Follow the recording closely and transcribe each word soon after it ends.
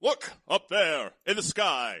Look, up there, in the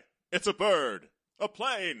sky. It's a bird. A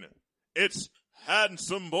plane. It's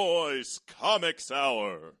Handsome Boys Comics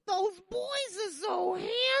Hour. Those boys are so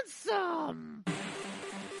handsome.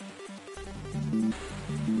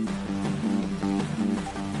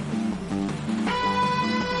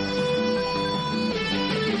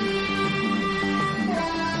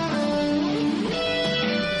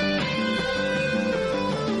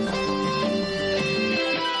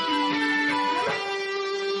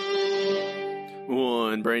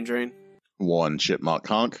 One brain drain. One chipmunk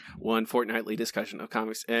conk. One fortnightly discussion of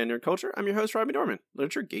comics and nerd culture. I'm your host, Robbie Dorman,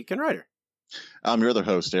 literature geek and writer. I'm your other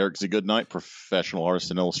host, Eric Z. Goodnight, professional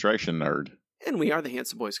artist and illustration nerd. And we are the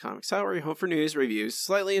Handsome Boys Comics Hour, your home for news, reviews,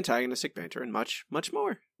 slightly antagonistic banter, and much, much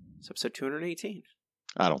more. It's episode 218.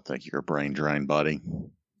 I don't think you're a brain drain, buddy.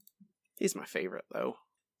 He's my favorite, though.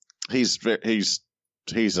 He's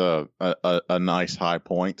a nice high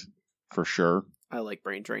point, for sure. I like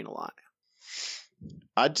brain drain a lot.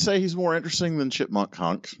 I'd say he's more interesting than Chipmunk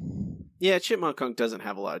Conk. Yeah, Chipmunk Conk doesn't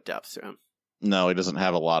have a lot of depth to him. No, he doesn't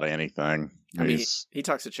have a lot of anything. I mean, he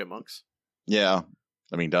talks to chipmunks. Yeah.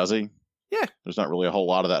 I mean, does he? Yeah. There's not really a whole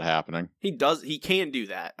lot of that happening. He does. He can do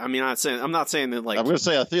that. I mean, I'm not saying that, like... I'm going to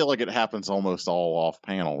say, I feel like it happens almost all off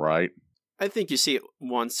panel, right? I think you see it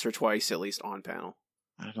once or twice, at least, on panel.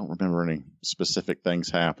 I don't remember any specific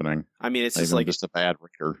things happening. I mean, it's Maybe just like... I'm just a bad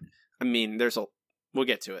reader. I mean, we'll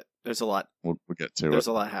get to it. There's a lot. We'll get to it. There's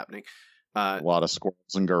a lot happening. A lot of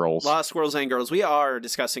squirrels and girls. A lot of squirrels and girls. We are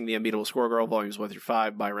discussing the Unbeatable Squirrel Girl, Volumes 1 through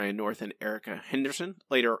 5 by Ryan North and Erica Henderson.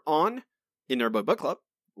 Later on, in Nerd Book Club,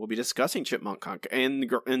 we'll be discussing Chipmunk Conk and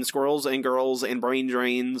squirrels and girls and brain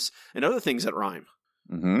drains and other things that rhyme.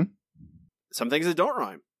 Mm-hmm. Some things that don't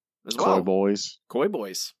rhyme as well. Coy boys. Coy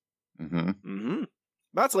boys. Mm-hmm. Mm-hmm.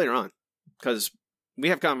 That's later on, because we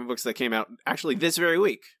have comic books that came out actually this very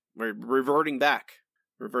week. We're revert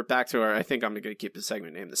back to our, I think I'm going to keep the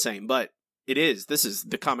segment name the same, but this is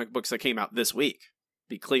the comic books that came out this week.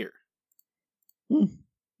 Be clear. It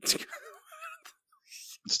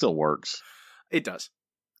still works. It does.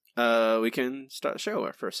 We can start the show.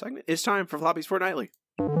 Our first segment. It's time for Floppy's Fortnightly.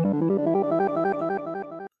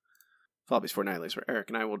 Floppy's Fortnightly is where Eric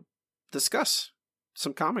and I will discuss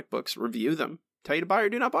some comic books, review them, tell you to buy or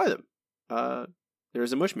do not buy them.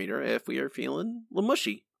 There's a mush meter if we are feeling a little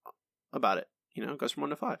mushy about it. You know, it goes from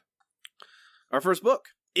 1 to 5. Our first book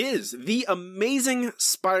is The Amazing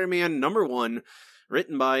Spider-Man #1,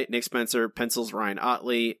 written by Nick Spencer, pencils Ryan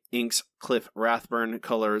Ottley, inks Cliff Rathburn,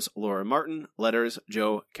 colors Laura Martin, letters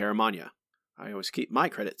Joe Caramagna. I always keep my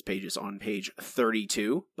credits pages on page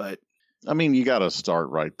 32, but... I mean, you got to start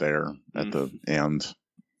right there at the end.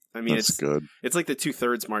 I mean, That's good. It's like the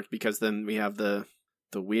 2/3 mark, because then we have the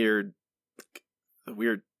weird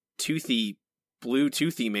blue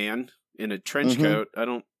toothy man in a trench coat. I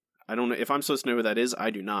don't know if I'm supposed to know who that is.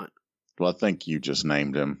 I do not. Well, I think you just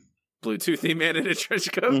named him. Blue toothy man in a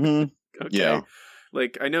trench coat. Mm-hmm. Okay. Yeah.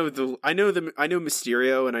 Like I know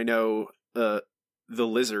Mysterio and I know the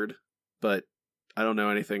Lizard, but I don't know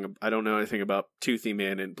anything. I don't know anything about Toothy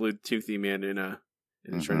Man and Blue Toothy Man in a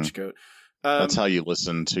trench coat. That's how you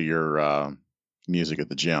listen to your music at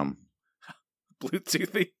the gym. Blue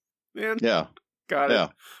Toothy Man. Yeah. Got it.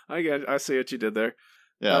 Yeah. I see what you did there.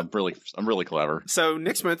 Yeah, I'm really clever. So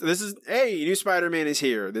Nick Spencer, new Spider-Man is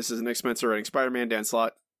here. This is Nick Spencer writing Spider-Man. Dan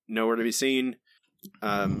Slott, nowhere to be seen.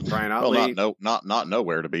 Brian Ottley. Well, not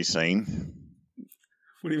nowhere to be seen.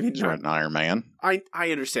 What do you mean? He's writing Iron Man. I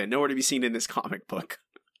understand. Nowhere to be seen in this comic book.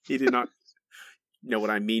 He did not know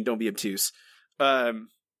what I mean. Don't be obtuse.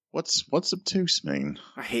 What's obtuse mean?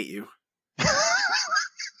 I hate you.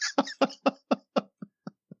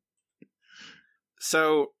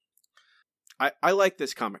 So, I like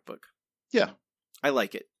this comic book. Yeah. I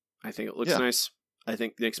like it. I think it looks nice. I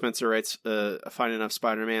think Nick Spencer writes a fine enough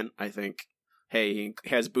Spider-Man. I think, hey, he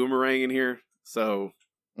has Boomerang in here, so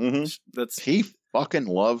he fucking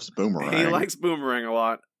loves Boomerang. He likes Boomerang a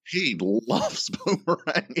lot. He loves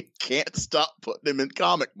Boomerang. He can't stop putting him in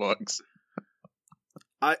comic books.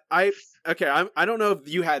 I don't know if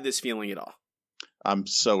you had this feeling at all. I'm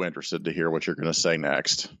so interested to hear what you're going to say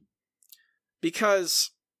next.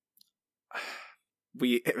 Because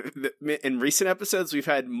in recent episodes, we've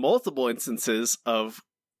had multiple instances of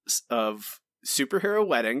superhero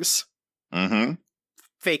weddings,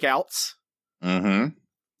 fake outs,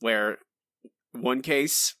 where one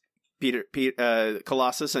case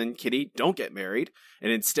Colossus and Kitty don't get married,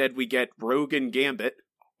 and instead we get Rogue and Gambit.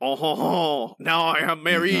 Oh, now I am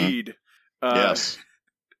married. Yes,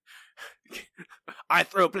 I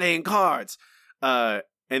throw playing cards, and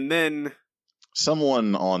then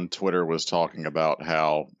Someone on Twitter was talking about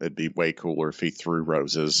how it'd be way cooler if he threw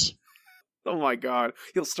roses. Oh my god,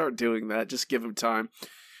 he'll start doing that. Just give him time.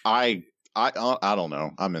 I don't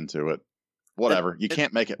know. I'm into it. Whatever. You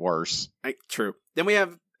can't make it worse. True. Then we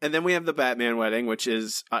have the Batman wedding, which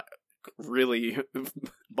is really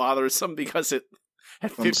bothersome because it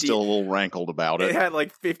had 50. I'm still a little rankled about it. It had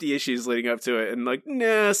like 50 issues leading up to it, and like,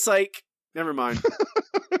 nah, psych. Never mind.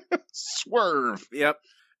 Swerve. Yep.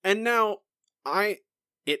 And now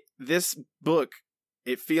this book,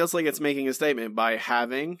 it feels like it's making a statement by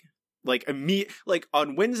having like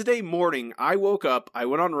on Wednesday morning, I woke up, I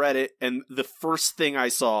went on Reddit, and the first thing I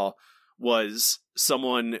saw was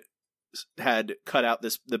someone had cut out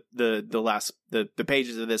the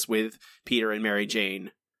pages of this with Peter and Mary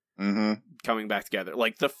Jane coming back together.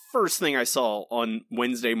 Like the first thing I saw on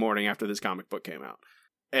Wednesday morning after this comic book came out.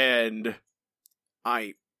 And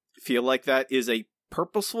I feel like that is a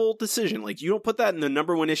purposeful decision. Like, you don't put that in the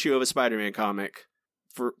number 1 issue of a Spider-Man comic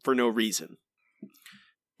for no reason.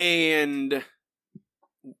 And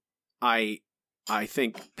I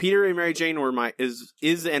think Peter and Mary Jane were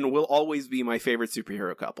is and will always be my favorite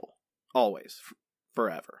superhero couple. Always.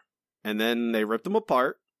 Forever. And then they ripped them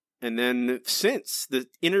apart. And then since the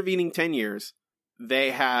intervening 10 years,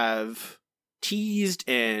 they have teased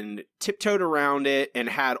and tiptoed around it and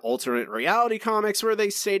had alternate reality comics where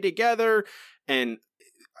they stay together and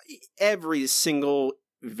every single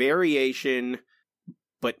variation,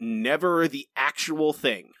 but never the actual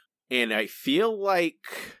thing. And I feel like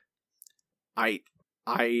I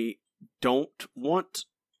don't want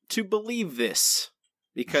to believe this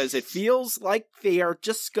because it feels like they are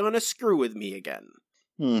just gonna screw with me again.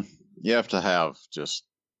 You have to have just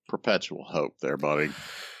perpetual hope there, buddy.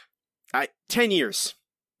 10 years.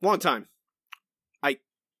 Long time.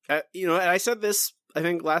 And I said this, I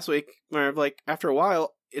think, last week, where, like, after a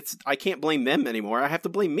while, I can't blame them anymore. I have to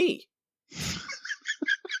blame me.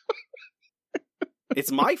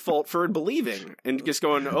 It's my fault for believing and just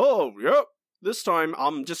going, oh, yep, this time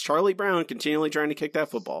I'm just Charlie Brown continually trying to kick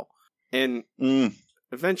that football. And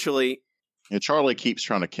eventually... Yeah, Charlie keeps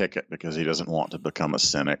trying to kick it because he doesn't want to become a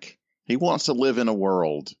cynic. He wants to live in a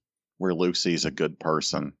world where Lucy's a good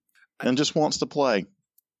person. And just wants to play.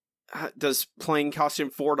 Does playing cost him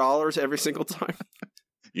 $4 every single time?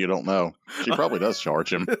 You don't know. She probably does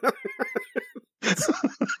charge him.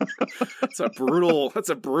 That's a brutal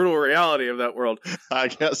reality of that world. I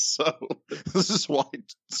guess so. This is why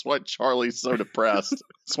Charlie's so depressed.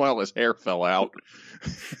 That's why all his hair fell out.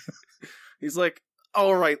 He's like,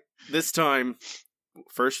 all right, this time,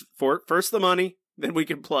 first the money, then we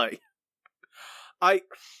can play. I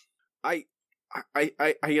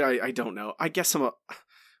don't know. I guess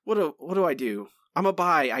what do I do? I'm a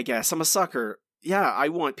bi, I guess. I'm a sucker. Yeah, I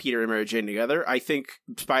want Peter and Mary Jane together. I think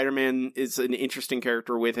Spider-Man is an interesting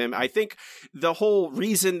character with him. I think the whole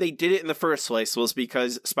reason they did it in the first place was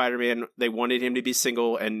because Spider-Man, they wanted him to be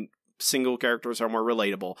single, and single characters are more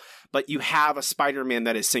relatable. But you have a Spider-Man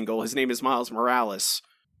that is single. His name is Miles Morales.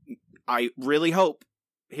 I really hope,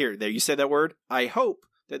 there you said that word, I hope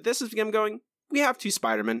that this is him going, we have 2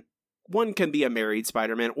 Spider-Men. One can be a married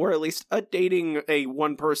Spider-Man, or at least dating a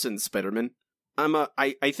one-person Spider-Man.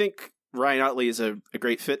 I think Ryan Ottley is a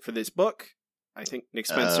great fit for this book. I think Nick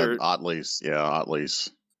Spencer...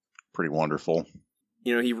 Ottley's pretty wonderful.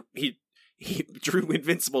 You know, he drew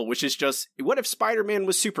Invincible, which is just, what if Spider-Man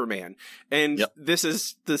was Superman? And This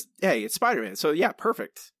is, it's Spider-Man. So yeah,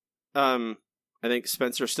 perfect. I think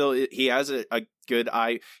Spencer he has a good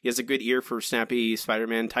eye. He has a good ear for snappy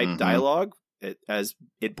Spider-Man type dialogue, as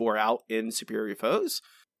it bore out in Superior Foes.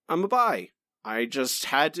 I'm a bi. I just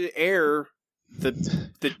had to air the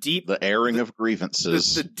deep... The airing of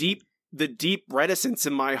grievances. The deep reticence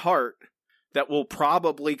in my heart that will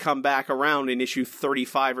probably come back around in issue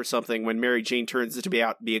 35 or something when Mary Jane turns to be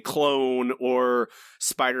a clone, or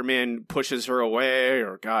Spider-Man pushes her away,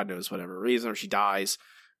 or God knows whatever reason, or she dies.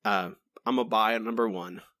 I'm a buy on number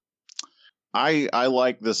 1. I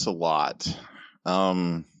like this a lot.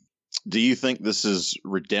 Do you think this is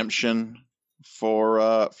redemption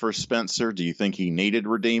for Spencer? Do you think he needed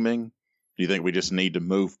redeeming? Do you think we just need to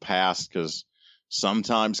move past, because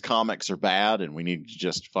sometimes comics are bad and we need to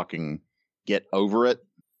just fucking get over it?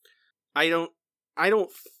 I don't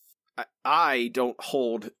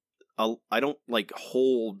hold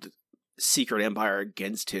Secret Empire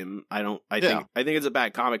against him. I think it's a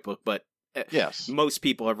bad comic book, but yes, most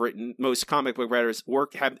comic book writers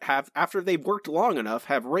have after they've worked long enough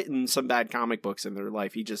have written some bad comic books in their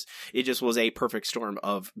life. It just was a perfect storm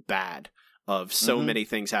of bad, of so many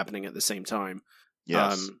things happening at the same time.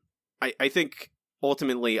 Yes. I think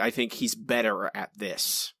ultimately he's better at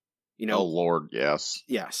this. You know, Oh Lord, yes.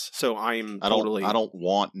 yes. So I don't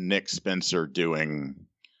want Nick Spencer doing.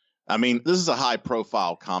 I mean, this is a high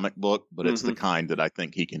profile comic book, but it's the kind that I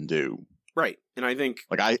think he can do. Right. And I think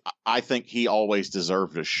I think he always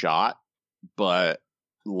deserved a shot, but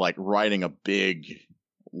like writing a big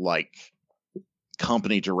like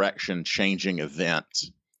company direction changing event,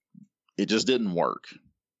 it just didn't work.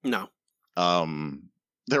 No.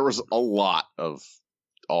 There was a lot of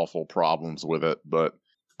awful problems with it, but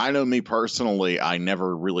I know me personally, I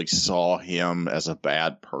never really saw him as a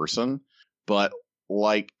bad person, but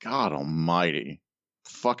like, God almighty,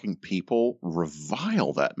 fucking people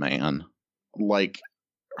revile that man. Like,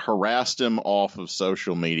 harassed him off of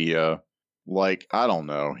social media. Like, I don't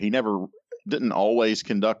know. He didn't always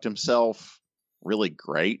conduct himself really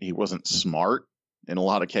great. He wasn't smart. In a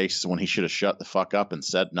lot of cases, when he should have shut the fuck up and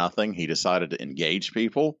said nothing, he decided to engage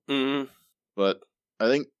people. Mm-hmm. But I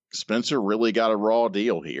think Spencer really got a raw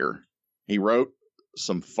deal here. He wrote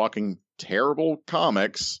some fucking terrible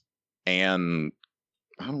comics, and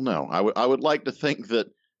I don't know. I would like to think that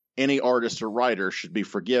any artist or writer should be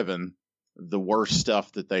forgiven the worst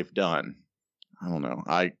stuff that they've done. I don't know.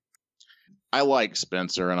 I like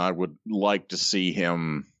Spencer, and I would like to see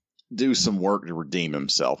him do some work to redeem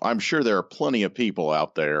himself. I'm sure there are plenty of people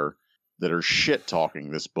out there that are shit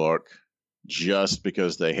talking this book just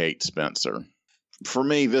because they hate Spencer. For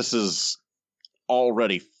me, this is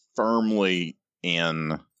already firmly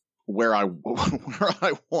in where I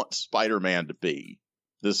want Spider-Man to be.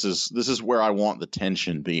 This is where I want the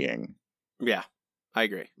tension being. Yeah, I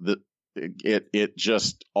agree. It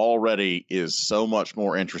just already is so much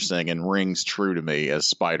more interesting and rings true to me as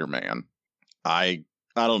Spider-Man. I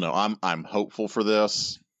don't know. I'm hopeful for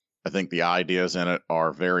this. I think the ideas in it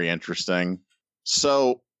are very interesting.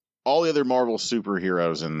 So all the other Marvel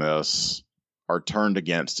superheroes in this are turned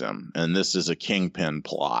against him, and this is a Kingpin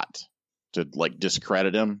plot to like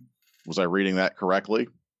discredit him. Was I reading that correctly?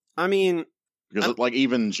 I mean, because like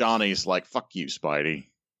even Johnny's like, "Fuck you, Spidey."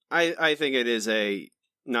 I think it is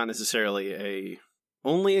not necessarily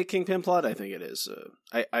only a Kingpin plot. I think it is.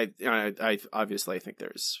 I obviously I think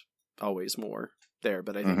there's always more there,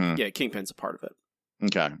 but I think Kingpin's a part of it.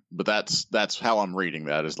 Okay, but that's how I'm reading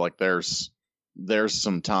that. Is like there's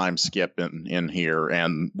some time skip in here,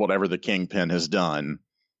 and whatever the Kingpin has done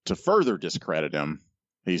to further discredit him,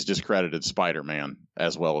 he's discredited Spider-Man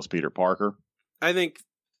as well as Peter Parker. I think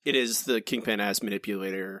it is the Kingpin as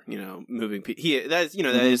manipulator, moving. That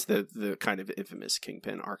is the kind of infamous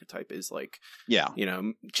Kingpin archetype is like,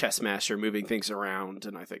 chess master moving things around,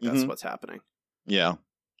 and I think that's what's happening. Yeah,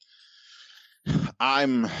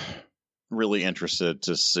 I'm really interested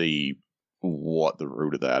to see what the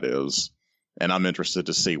root of that is. And I'm interested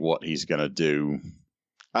to see what he's going to do.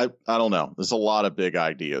 I don't know. There's a lot of big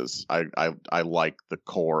ideas. I like the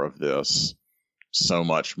core of this so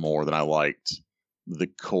much more than I liked the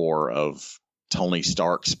core of Tony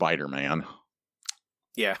Stark Spider-Man.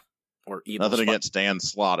 Yeah. Or evil Nothing against Dan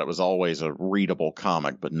Slott. It was always a readable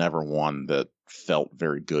comic, but never one that felt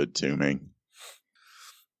very good to me.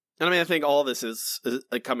 And I mean, I think all this is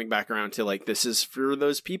like coming back around to like, this is for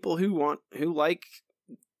those people who like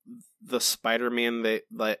the Spider-Man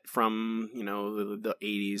that from, the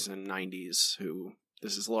 80s and 90s, who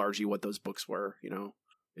this is largely what those books were,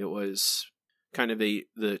 It was kind of the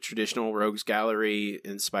traditional rogues gallery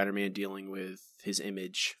and Spider-Man dealing with his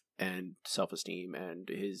image and self-esteem and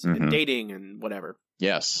his and dating and whatever.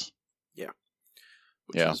 Yes. Yeah.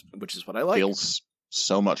 Which is what I like. Feels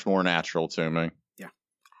so much more natural to me. Yeah.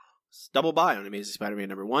 Double buy on Amazing Spider-Man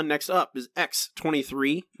 #1. Next up is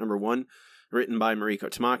X-23 #1. Written by Mariko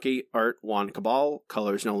Tamaki, art Juan Cabal,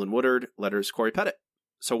 colors Nolan Woodard, letters Corey Pettit.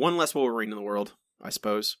 So one less Wolverine in the world, I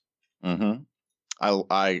suppose. Mm-hmm.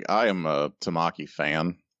 I am a Tamaki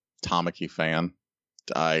fan.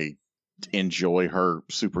 I enjoy her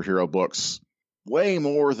superhero books way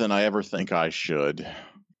more than I ever think I should.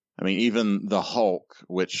 I mean, even the Hulk,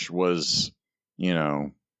 which was,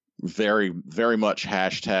 very, very much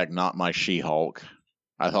 # not my She-Hulk,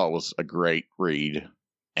 I thought was a great read.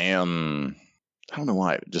 And I don't know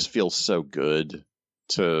why it just feels so good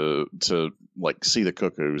to like see the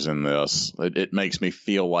Cuckoos in this. It makes me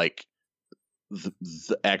feel like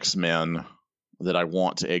the X-Men that I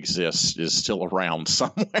want to exist is still around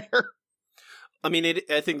somewhere. I mean,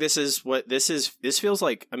 I think this is what this is. This feels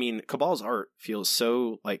like. I mean, Cabal's art feels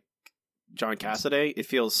so like John Cassaday. It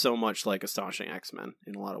feels so much like Astonishing X-Men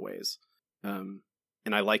in a lot of ways.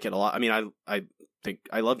 And I like it a lot. I mean, I think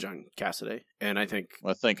I love John Cassaday, and I think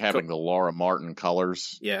having the Laura Martin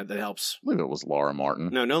colors, that helps. I believe it was Laura Martin.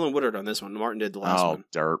 No, Nolan Woodard on this one. Martin did the last one.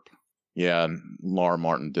 Oh, derp. Yeah, and Laura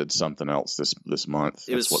Martin did something else this month.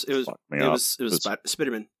 It was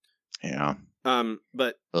Spider-Man. Yeah.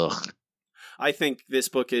 But Ugh. I think this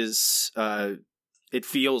book is it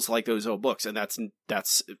feels like those old books, and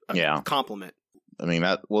that's a compliment. I mean,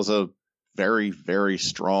 that was a very, very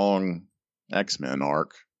strong X-Men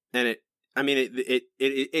arc. And it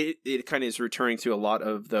kind of is returning to a lot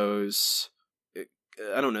of those,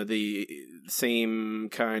 I don't know, the same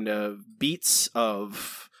kind of beats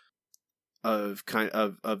of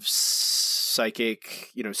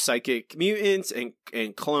psychic mutants and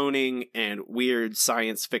cloning and weird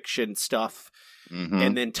science fiction stuff. Mm-hmm.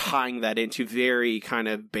 And then tying that into very kind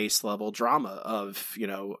of base level drama of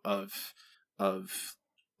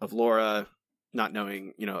Laura not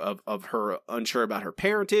knowing, of her unsure about her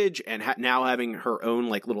parentage and now having her own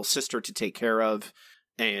like little sister to take care of,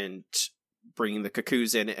 and bringing the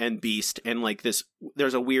Cuckoos in and Beast, and like this,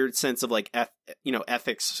 there's a weird sense of like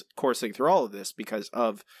ethics coursing through all of this because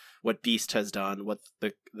of what Beast has done, what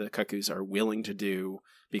the Cuckoos are willing to do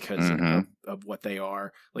because of what they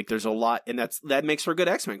are. Like there's a lot, and that makes for good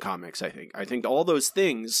X-Men comics. I think all those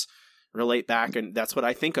things relate back, and that's what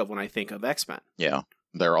I think of when I think of X-Men. Yeah,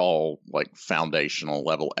 they're all like foundational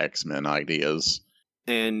level X-Men ideas,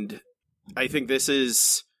 and I think this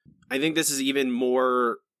is even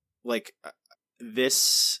more like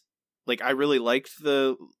this. Like, I really liked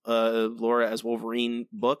the Laura as Wolverine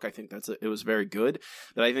book. I think it was very good.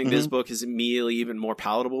 But I think this book is immediately even more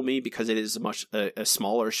palatable to me because it is a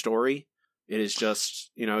smaller story. It is just,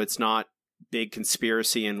 it's not big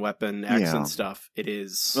conspiracy and Weapon X and stuff. It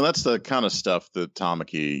is... Well, that's the kind of stuff that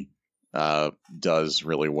Tamaki does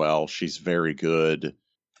really well. She's very good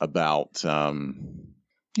about,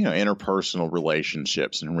 interpersonal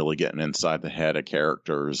relationships and really getting inside the head of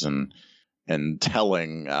characters and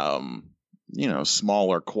telling,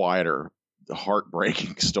 smaller, quieter,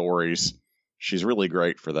 heartbreaking stories. She's really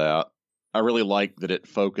great for that. I really like that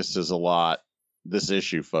this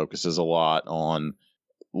issue focuses a lot on,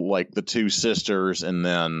 like, the two sisters, and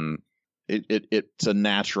then it's a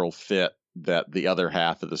natural fit that the other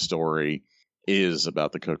half of the story is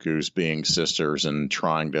about the Cuckoos being sisters and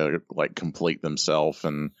trying to, like, complete themselves.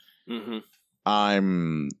 And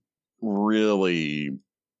I'm really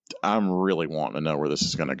wanting to know where this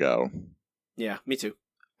is going to go. Yeah, me too.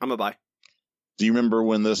 I'm a buy. Do you remember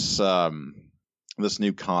when this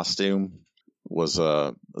new costume was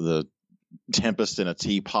the Tempest in a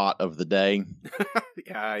Teapot of the day?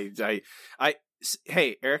 Yeah,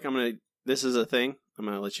 hey, Eric, this is a thing. I'm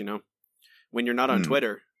going to let you know. When you're not on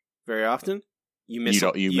Twitter very often, you miss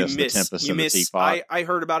the Tempest in the Teapot. I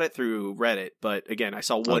heard about it through Reddit, but again, I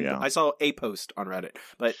saw I saw a post on Reddit.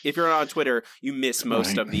 But if you're not on Twitter, you miss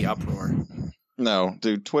most of the uproar. No,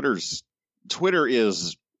 dude, Twitter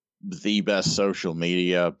is the best social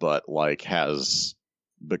media, but like has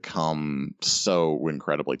become so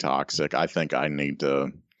incredibly toxic. I think I need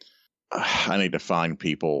to find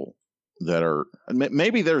people that are,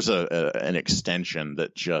 maybe there's an extension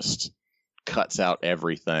that just cuts out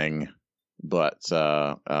everything but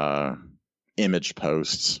image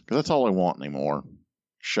posts, because that's all I want anymore.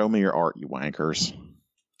 Show me your art, you wankers.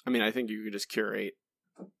 I mean, I think you could just curate.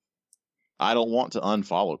 I don't want to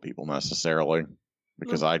unfollow people necessarily,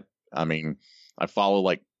 because I follow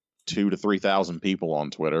like 2,000 to 3,000 people on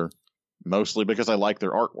Twitter, mostly because I like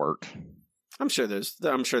their artwork. I'm sure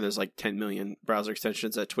there's like 10 million browser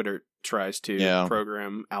extensions that Twitter tries to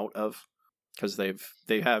program out of, because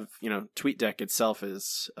they have TweetDeck itself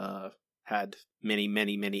is had many,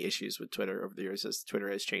 many, many issues with Twitter over the years as Twitter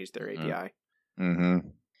has changed their API.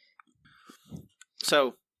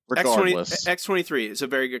 So regardless, X-23 is a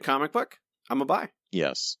very good comic book. I'm a buy.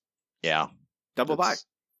 Yes. Yeah. Double buy.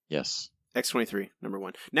 Yes. X-23, number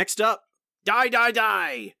 1. Next up,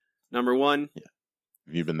 Die, number 1. Yeah.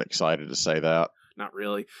 Have you been excited to say that? Not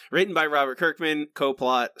really. Written by Robert Kirkman,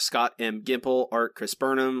 co-plot Scott M. Gimple, art Chris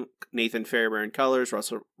Burnham, Nathan Fairbairn colors,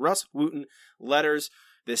 Russ Wooten letters.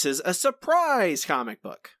 This is a surprise comic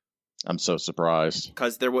book. I'm so surprised.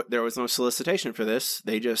 Because there was no solicitation for this.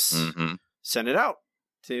 They just sent it out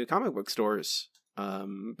to comic book stores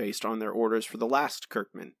based on their orders for the last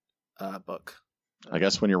Kirkman book. I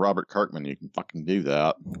guess when you're Robert Kirkman, you can fucking do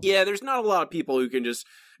that. Yeah, there's not a lot of people who can just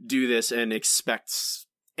do this and expect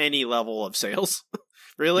any level of sales.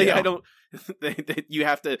 Really? Yeah. I don't... you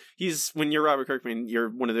have to... When you're Robert Kirkman, you're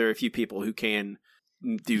one of the very few people who can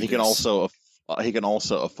do this. He can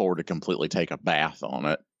also afford to completely take a bath on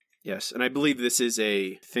it. Yes, and I believe this is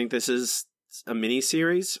a mini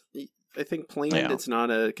series. I think planned. Yeah. It's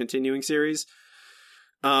not a continuing series.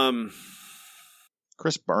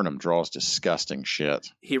 Chris Burnham draws disgusting shit.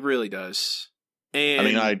 He really does. And I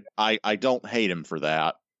mean, I don't hate him for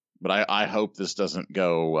that, but I hope this doesn't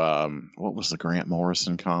go. What was the Grant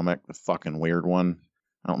Morrison comic? The fucking weird one.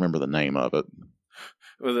 I don't remember the name of it.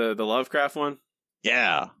 the Lovecraft one?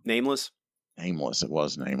 Yeah, Nameless? Nameless. It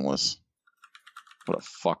was Nameless. What a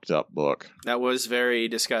fucked up book. That was very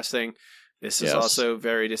disgusting. This is also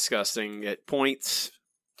very disgusting at points.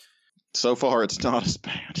 So far, it's not as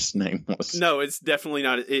bad as Nameless. No, it's definitely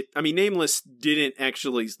not. Nameless didn't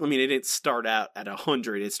actually. I mean, it didn't start out at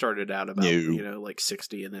 100. It started out about like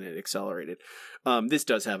 60, and then it accelerated. This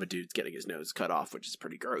does have a dude getting his nose cut off, which is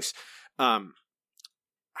pretty gross. I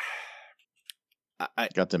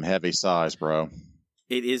got them heavy size, bro.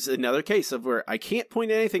 It is another case of where I can't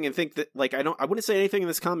point at anything and think that I wouldn't say anything in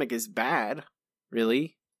this comic is bad.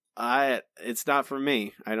 Really, it's not for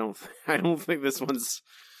me. I don't think this one's.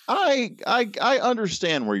 I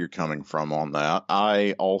understand where you're coming from on that.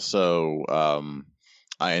 I also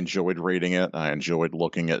I enjoyed reading it. I enjoyed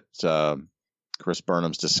looking at Chris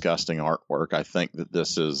Burnham's disgusting artwork. I think that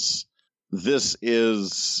this is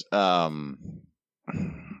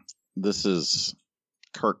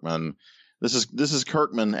Kirkman. This is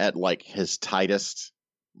Kirkman at like his tightest,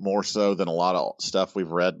 more so than a lot of stuff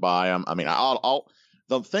we've read by him. I mean,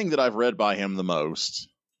 the thing that I've read by him the most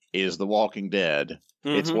is The Walking Dead.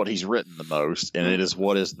 Mm-hmm. It's what he's written the most, and it is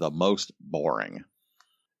what is the most boring.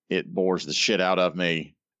 It bores the shit out of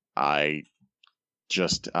me. It's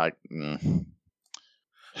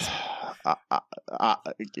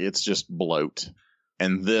just bloat.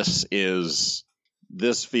 And this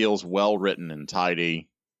feels well written and tidy.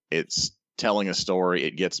 It's telling a story.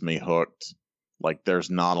 It gets me hooked. Like, there's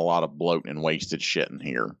not a lot of bloat and wasted shit in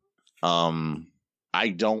here. I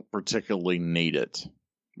don't particularly need it,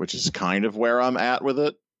 which is kind of where I'm at with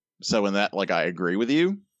it. So in that, like, I agree with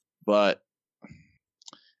you, but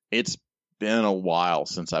it's been a while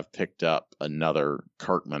since I've picked up another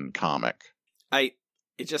Kirkman comic.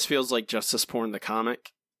 It just feels like Justice Porn the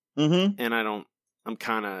comic. Mm-hmm. And I don't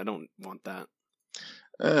want that.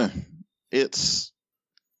 It's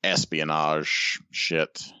espionage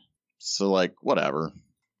shit. So, like, whatever.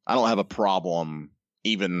 I don't have a problem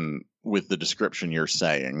even with the description you're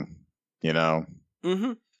saying, you know?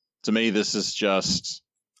 Mm-hmm. To me, this is just,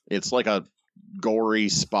 it's like a gory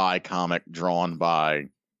spy comic drawn by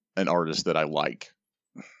an artist that I like.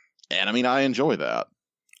 And I mean, I enjoy that.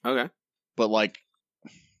 Okay. But, like,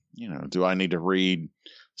 you know, do I need to read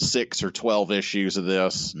 6 or 12 issues of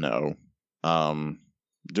this? No.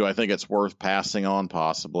 Do I think it's worth passing on?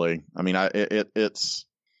 Possibly. I mean, it's,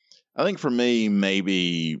 I think for me,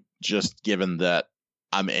 maybe just given that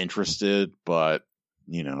I'm interested, but,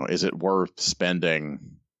 you know, is it worth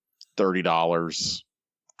spending $30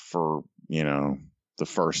 for, you know, the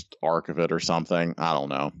first arc of it or something? I don't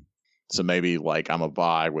know. So maybe, like, I'm a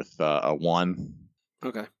buy with a 1.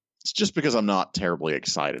 Okay. It's just because I'm not terribly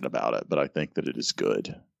excited about it, but I think that it is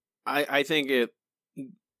good. I think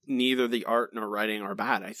neither the art nor writing are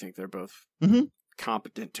bad. I think they're both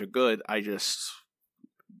competent to good. I just,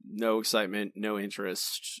 no excitement, no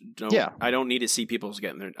interest. I don't need to see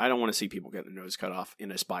I don't want to see people getting their nose cut off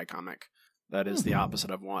in a spy comic. That is the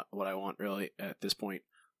opposite of what I want, really, at this point.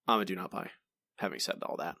 I'm a do not buy, having said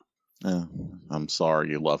all that. I'm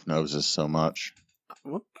sorry you love noses so much.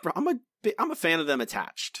 Well, I'm a fan of them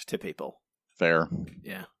attached to people. Fair.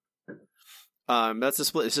 Yeah. That's a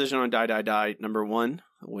split decision on Die number 1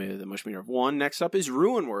 with a mush meter of 1. Next up is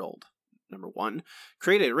Ruin World number 1.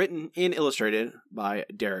 Created, written, and illustrated by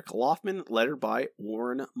Derek Loffman. Lettered by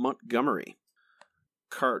Warren Montgomery.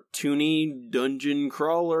 Cartoony dungeon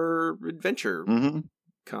crawler adventure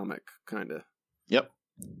comic, kind of. Yep.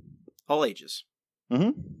 All ages.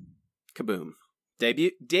 Mm-hmm. Kaboom.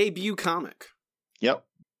 Debut comic. Yep.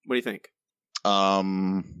 What do you think?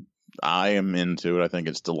 I am into it. I think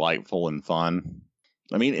it's delightful and fun.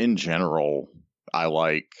 I mean, in general, I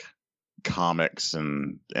like comics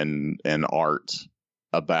and art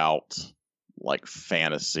about, like,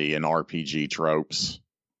 fantasy and RPG tropes.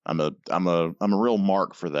 I'm a real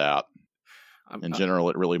mark for that. In general,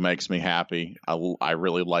 it really makes me happy. I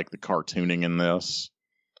really like the cartooning in this.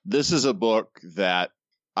 This is a book that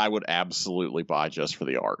I would absolutely buy just for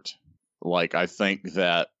the art. Like, I think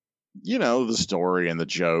that, you know, the story and the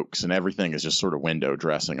jokes and everything is just sort of window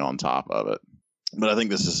dressing on top of it. But I think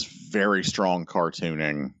this is very strong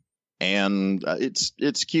cartooning, and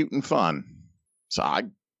it's cute and fun. So I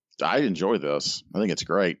enjoy this. I think it's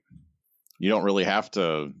great. You don't really have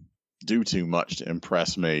to do too much to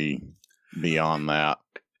impress me beyond that.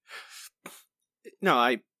 No,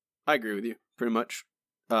 I agree with you pretty much.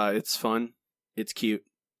 It's fun. It's cute.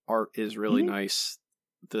 Art is really nice.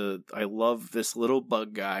 I love this little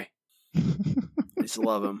bug guy. I just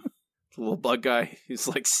love him. The little bug guy who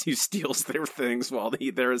steals their things while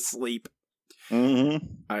they're asleep.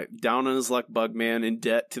 Mm-hmm. Down on his luck, Bugman, in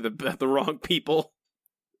debt to the wrong people.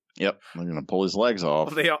 Yep, they're gonna pull his legs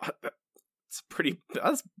off. Well,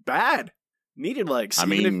 that's bad. Needed legs. I Even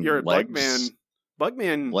mean, if you're a legs,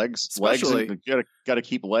 Bugman, legs. especially You gotta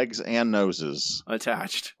keep legs and noses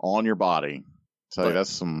attached on your body. So But- that's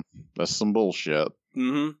some bullshit.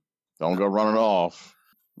 Mm-hmm. Don't go running off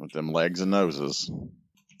with them legs and noses.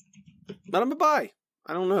 But I'm a buy.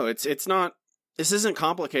 I don't know. It's not. This isn't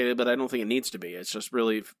complicated, but I don't think it needs to be. It's just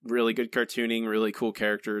really, really good cartooning, really cool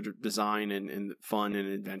character design, and fun and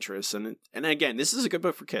adventurous. And again, this is a good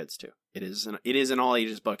book for kids too. It is an all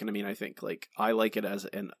ages book, and I mean, I think I like it as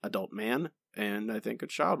an adult man, and I think a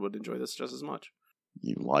child would enjoy this just as much.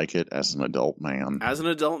 You like it as an adult man. As an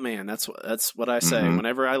adult man, that's what I say. Mhm.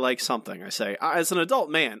 Whenever I like something, I say, as an adult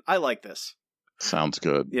man, I like this. Sounds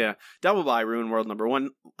good. Yeah. Double Buy, Ruin World #1.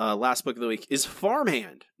 Last book of the week is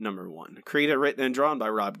Farmhand #1. Created, written, and drawn by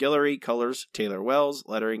Rob Guillory. Colors, Taylor Wells.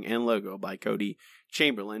 Lettering and logo by Cody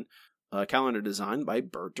Chamberlain. Calendar design by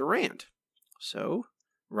Bert Durant. So,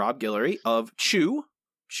 Rob Guillory of Chew.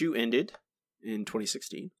 Chew ended in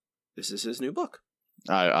 2016. This is his new book.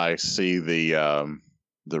 I see the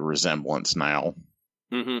resemblance now.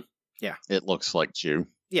 Mm-hmm. It looks like Chew.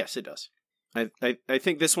 Yes, it does. I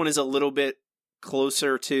think this one is a little bit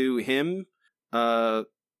closer to him, as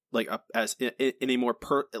in a more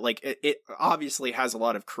it obviously has a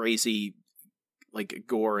lot of crazy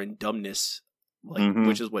gore and dumbness,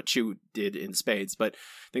 which is what Chew did in spades. But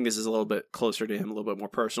I think this is a little bit closer to him, a little bit more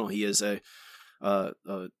personal. He is a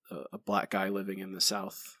black guy living in the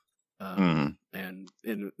South, and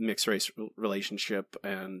in a mixed race relationship,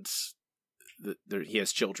 and he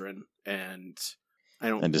has children, and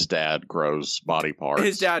his dad grows body parts.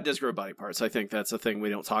 His dad does grow body parts. I think that's a thing we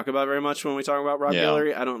don't talk about very much when we talk about Rob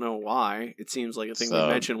Guillory. I don't know why. It seems like a thing we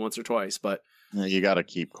mention once or twice, but you got to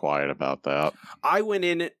keep quiet about that. I went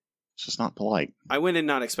in. It's just not polite. I went in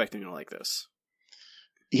not expecting to like this.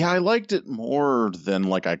 Yeah, I liked it more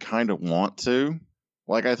than I kind of want to.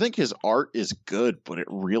 I think his art is good, but it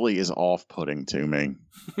really is off-putting to me.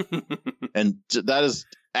 And that is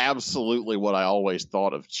absolutely what I always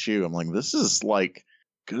thought of Chew. I'm like, this is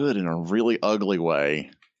good in a really ugly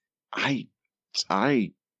way. I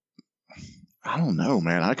don't know,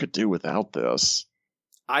 man. I could do without this.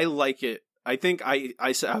 I like it. I think I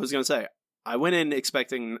was going to say, I went in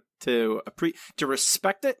expecting to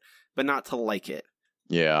respect it, but not to like it.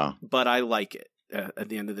 Yeah. But I like it at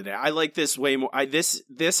the end of the day. I like this way more.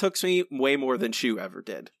 This hooks me way more than Chew ever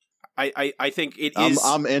did. I think it is.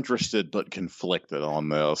 I'm interested but conflicted on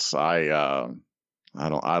this. I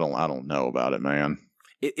don't know about it, man.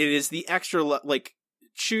 It is the extra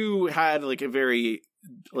Chew had a very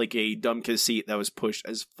a dumb conceit that was pushed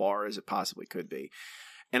as far as it possibly could be,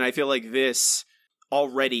 and I feel like this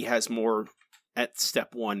already has more at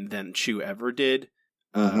step one than Chew ever did.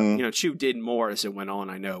 Chew did more as it went on,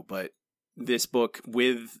 I know, but this book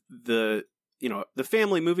with the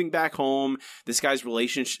family moving back home, this guy's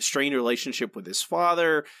strained relationship with his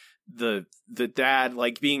father, the dad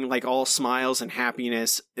being all smiles and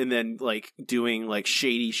happiness, and then doing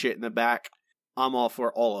shady shit in the back. I'm all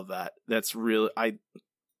for all of that. That's really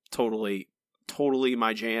totally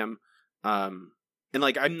my jam. And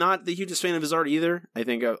I'm not the hugest fan of his art either. I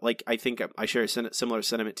think I share a similar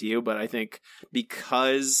sentiment to you, but I think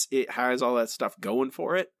because it has all that stuff going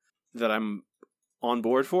for it that I'm on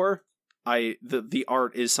board for. The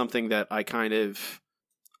art is something that I kind of,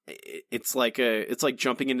 it's like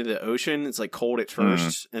jumping into the ocean. It's cold at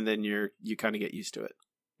first, and then you kind of get used to it.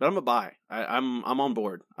 But I'm a buy. I'm on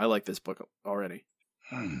board. I like this book already.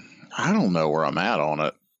 I don't know where I'm at on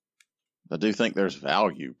it. I do think there's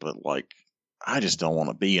value, but I just don't want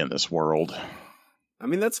to be in this world. I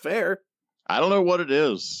mean, that's fair. I don't know what it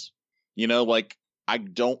is. I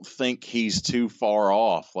don't think he's too far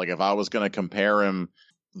off. If I was going to compare him,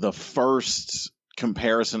 the first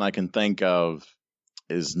comparison I can think of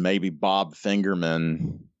is maybe Bob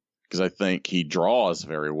Fingerman, because I think he draws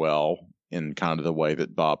very well in kind of the way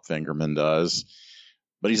that Bob Fingerman does.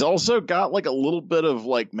 But he's also got a little bit of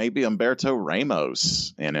maybe Humberto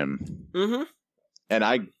Ramos in him. Mm-hmm.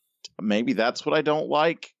 And maybe that's what I don't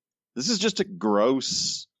like. This is just a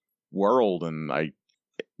gross world, and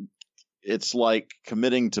it's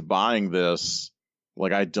committing to buying this.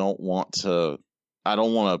 I don't want to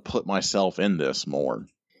put myself in this more.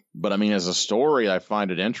 But I mean, as a story, I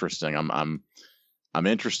find it interesting. I'm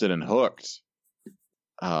interested and hooked.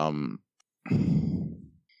 So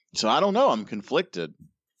I don't know. I'm conflicted.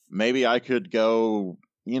 Maybe I could go,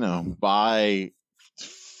 buy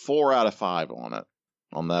 4 out of 5 on it.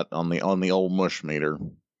 on the old mush meter.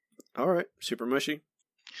 All right, super mushy.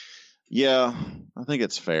 Yeah, I think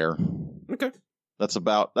it's fair. Okay. That's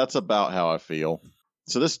about how I feel.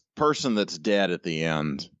 So this person that's dead at the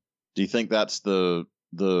end, do you think that's the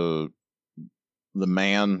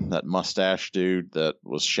man, that mustache dude that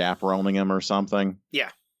was chaperoning him or something? Yeah.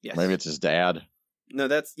 Yes. Maybe it's his dad. No,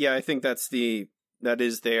 I think that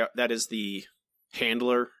is the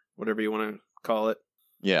handler, whatever you want to call it.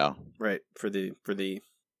 Yeah. Right. For the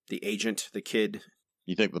agent, the kid.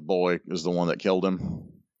 You think the boy is the one that killed him?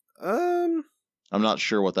 I'm not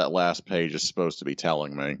sure what that last page is supposed to be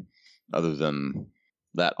telling me, other than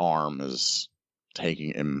that arm is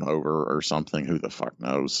taking him over or something. Who the fuck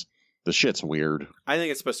knows? The shit's weird. I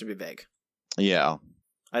think it's supposed to be vague. Yeah.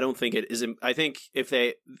 I don't think it is. I think if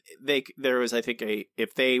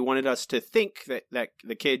if they wanted us to think that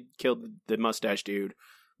the kid killed the mustache dude,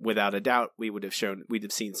 without a doubt, we'd have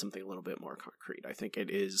seen something a little bit more concrete. I think it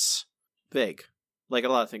is vague, like a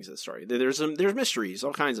lot of things in the story. There's mysteries,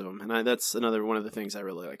 all kinds of them, and that's another one of the things I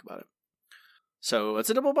really like about it. So it's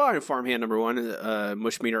a double bar in farmhand number 1,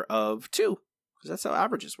 mush meter of 2, because that's how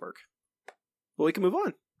averages work. Well, we can move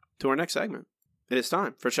on to our next segment. It is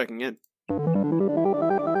time for checking in.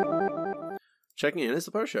 Checking in is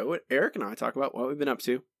the post show where Eric and I talk about what we've been up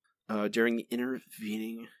to during the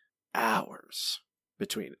intervening hours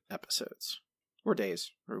between episodes, or days,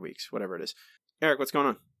 or weeks, whatever it is. Eric, what's going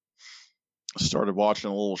on? Started watching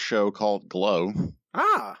a little show called Glow.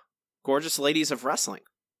 Ah, Gorgeous Ladies of Wrestling.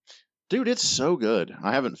 Dude, it's so good.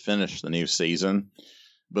 I haven't finished the new season,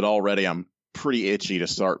 but already I'm pretty itchy to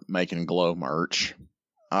start making Glow merch.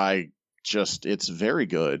 It's very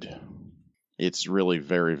good. It's really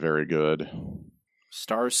very, very good.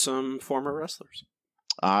 Stars some former wrestlers.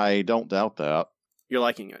 I don't doubt that. You're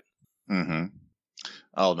liking it. Mm-hmm.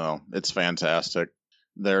 Oh no, it's fantastic.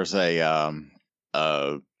 There's a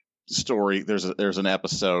story. There's an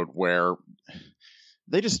episode where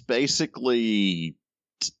they just basically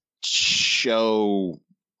show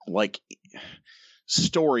like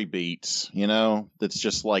story beats, that's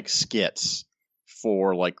just like skits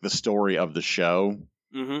for like the story of the show.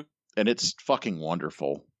 Mm-hmm. And it's fucking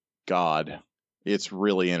wonderful. God, it's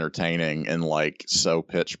really entertaining and like so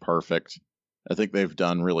pitch perfect. I think they've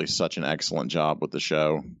done really such an excellent job with the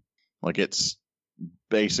show. Like it's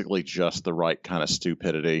basically just the right kind of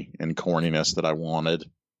stupidity and corniness that I wanted.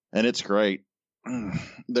 And it's great.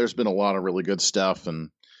 There's been a lot of really good stuff, and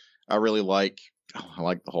I like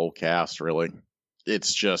the whole cast, really.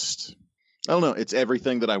 It's just, I don't know, it's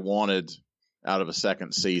everything that I wanted out of a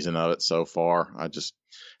second season of it so far. I just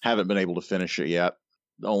haven't been able to finish it yet.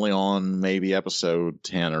 Only on maybe episode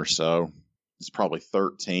 10 or so. It's probably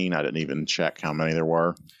 13. I didn't even check how many there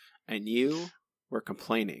were. And you were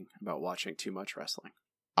complaining about watching too much wrestling.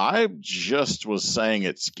 I just was saying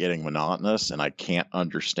it's getting monotonous, and I can't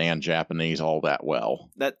understand Japanese all that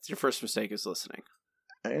well. That's your first mistake, is listening.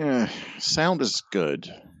 Sound is good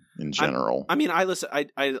in general. I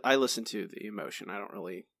listen to the emotion. I don't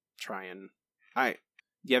really try and... Do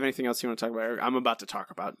you have anything else you want to talk about, Eric? I'm about to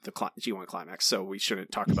talk about the G1 Climax, so we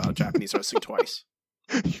shouldn't talk about Japanese wrestling twice.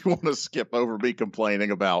 You want to skip over me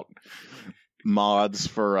complaining about mods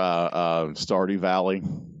for Stardew Valley?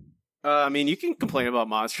 You can complain about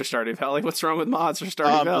mods for Stardew Valley. What's wrong with mods for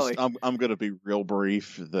Stardew Valley? I'm going to be real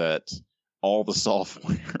brief that all the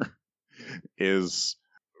software is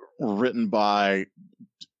written by...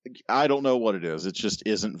 I don't know what it is. It just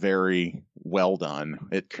isn't very well done.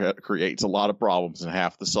 It creates a lot of problems, and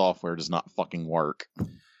half the software does not fucking work.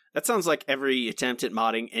 That sounds like every attempt at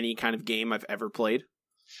modding any kind of game I've ever played.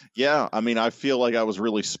 Yeah, I feel like I was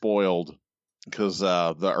really spoiled because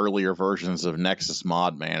the earlier versions of Nexus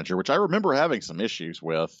Mod Manager, which I remember having some issues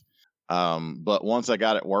with, but once I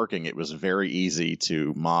got it working, it was very easy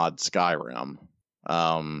to mod Skyrim.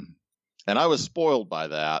 And I was spoiled by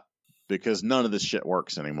that, because none of this shit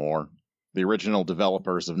works anymore. The original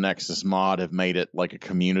developers of Nexus Mod have made it like a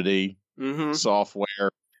community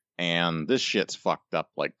software, and this shit's fucked up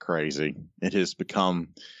like crazy. It has become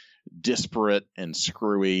disparate and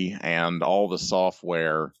screwy, and all the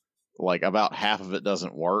software, like about half of it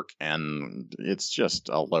doesn't work, and it's just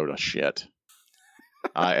a load of shit.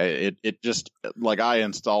 I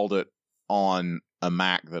installed it on a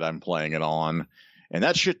Mac that I'm playing it on, and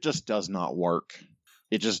that shit just does not work.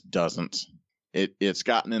 It just doesn't. It's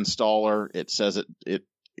got an installer. It says it's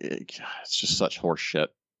just such horse shit.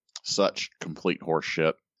 Such complete horse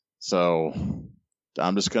shit. So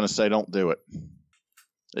I'm just going to say don't do it.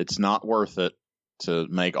 It's not worth it to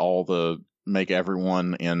make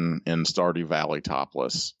everyone in Stardew Valley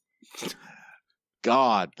topless.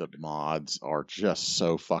 God, the mods are just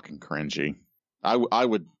so fucking cringy. I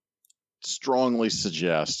would strongly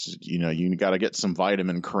suggest, you got to get some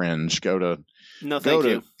vitamin cringe. Go to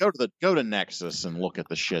Nexus and look at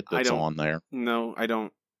the shit that's on there. No, I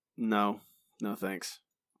don't. No, thanks.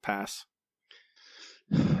 Pass.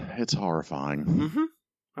 It's horrifying. Mm-hmm.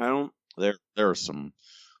 I don't. There are some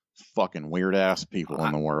fucking weird ass people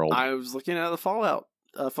in the world. I was looking at the Fallout.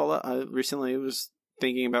 I recently was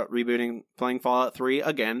thinking about playing Fallout 3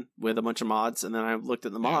 again with a bunch of mods, and then I looked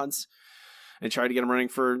at the mods and tried to get them running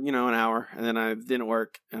for an hour, and then it didn't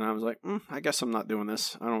work, and I was like, I guess I'm not doing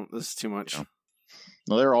this. This is too much. Yeah.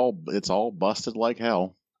 Well, it's all busted like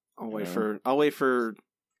hell. I'll wait for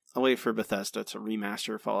Bethesda to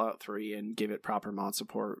remaster Fallout 3 and give it proper mod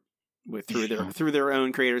support through their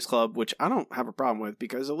own Creators Club, which I don't have a problem with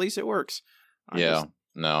because at least it works. No.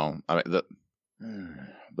 I mean,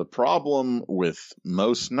 the problem with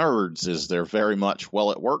most nerds is they're very much,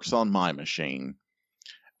 it works on my machine.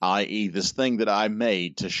 I.e., this thing that I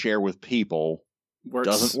made to share with people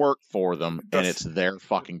doesn't work for them, and it's their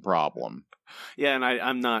fucking problem. Yeah, and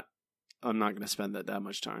I'm not going to spend that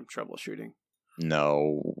much time troubleshooting.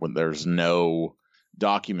 No, when there's no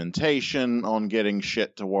documentation on getting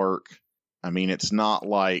shit to work. I mean, it's not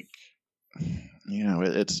like,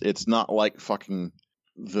 it's not like fucking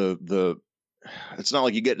it's not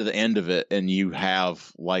like you get to the end of it and you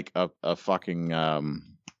have like a fucking, I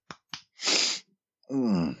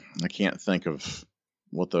can't think of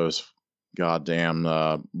what those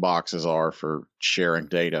goddamn boxes are for sharing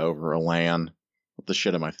data over a LAN. What the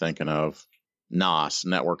shit am I thinking of? NAS,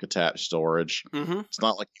 network attached storage. Mm-hmm. It's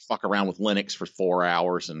not like you fuck around with Linux for 4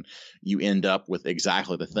 hours and you end up with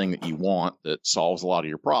exactly the thing that you want that solves a lot of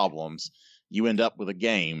your problems. You end up with a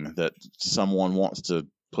game that someone wants to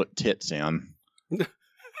put tits in.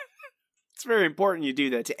 It's very important you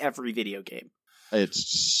do that to every video game.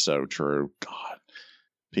 It's so true. God.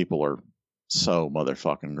 People are so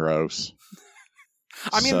motherfucking gross.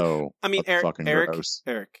 I mean, gross.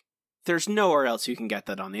 Eric, there's nowhere else you can get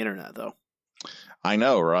that on the internet, though. I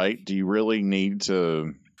know, right? Do you really need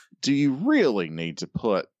to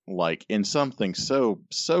put like in something so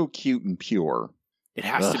cute and pure? It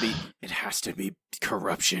has to be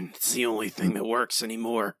corruption. It's the only thing that works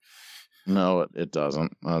anymore. No, it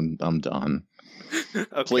doesn't. I'm done.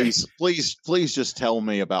 Okay. Please just tell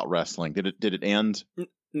me about wrestling. Did it end?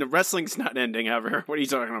 No, wrestling's not ending ever. What are you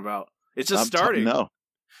talking about? It's just starting. No.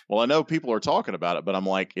 Well, I know people are talking about it, but I'm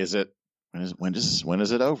like, when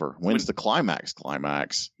is it over? When's the climax?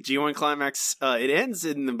 G1 Climax, it ends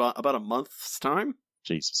in about a month's time.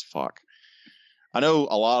 Jesus fuck. I know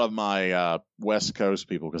a lot of my West Coast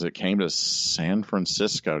people because it came to San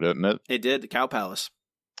Francisco, didn't it? It did, the Cow Palace.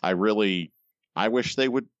 I wish they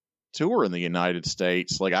would tour in the United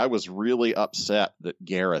States. Like, I was really upset that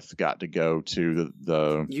Gareth got to go to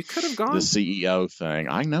You could have gone. The CEO thing.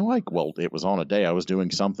 I know. It was on a day I was doing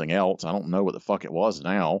something else. I don't know what the fuck it was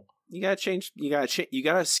now. You gotta change. You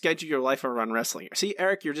gotta schedule your life around wrestling. See,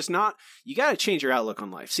 Eric, you're just not. You gotta change your outlook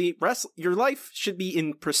on life. See, your life should be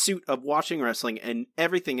in pursuit of watching wrestling, and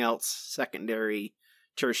everything else secondary,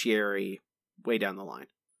 tertiary, way down the line.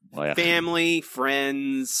 Well, yeah. Family,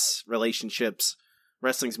 friends, relationships.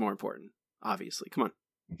 Wrestling's more important, obviously. Come on.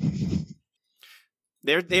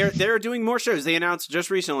 They're doing more shows. They announced just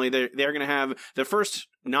recently they're going to have the first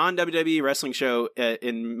non-WWE wrestling show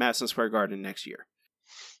in Madison Square Garden next year.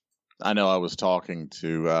 I know I was talking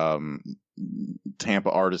to Tampa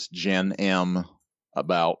artist Jen M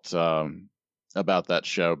about that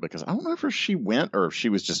show because I don't know if she went or if she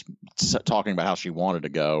was just talking about how she wanted to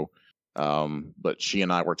go. But she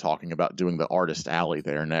and I were talking about doing the Artist Alley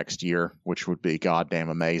there next year, which would be goddamn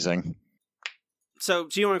amazing. So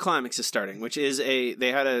G1 Climax is starting, which is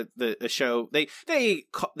they had a show. They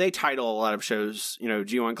title a lot of shows,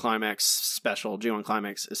 G1 Climax Special, G1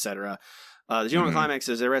 Climax, etc. The G1 Climax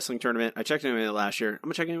is a wrestling tournament. I checked in with it last year. I'm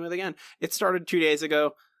gonna check in with it again. It started 2 days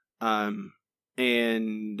ago,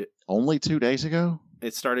 and only 2 days ago.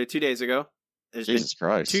 It started 2 days ago. There's Jesus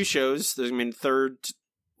Christ! 2 shows. There's been third,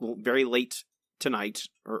 very late tonight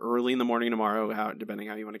or early in the morning tomorrow, depending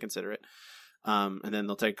how you want to consider it. And then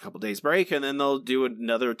they'll take a couple days break, and then they'll do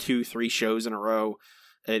another 2-3 shows in a row.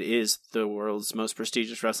 It is the world's most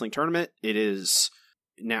prestigious wrestling tournament. It is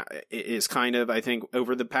kind of, I think,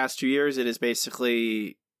 over the past 2 years, it has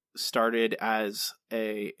basically started as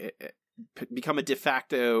become a de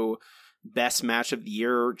facto best match of the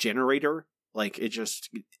year generator. Like, it just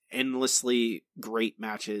endlessly great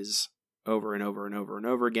matches over and over and over and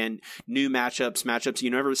over again. New matchups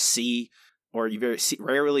you never see, or you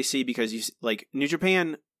rarely see, because like New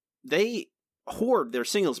Japan, they hoard their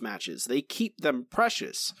singles matches. They keep them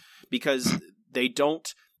precious because they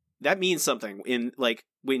don't that means something. In like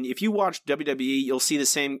if you watch WWE, you'll see the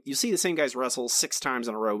same guys wrestle 6 times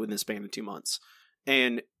in a row within the span of 2 months.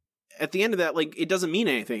 And at the end of that, like, it doesn't mean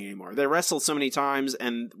anything anymore. They wrestled so many times,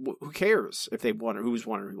 and who cares if they won or who's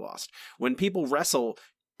won or who lost? When people wrestle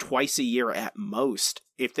twice a year at most,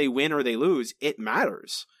 if they win or they lose, it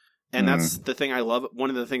matters. And that's the thing I love. One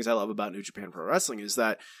of the things I love about New Japan Pro Wrestling is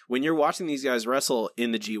that when you're watching these guys wrestle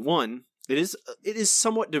in the G1, it is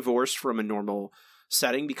somewhat divorced from a normal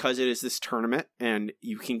setting because it is this tournament, and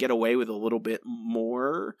you can get away with a little bit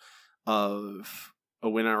more of a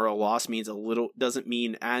win or a loss doesn't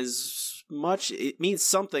mean as much. It means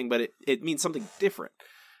something, but it means something different.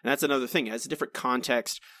 And that's another thing. It has a different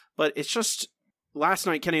context, but it's just last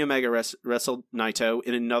night Kenny Omega wrestled Naito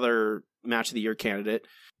in another match of the year candidate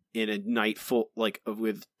in a night full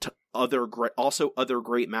with other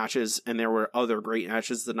great matches, and there were other great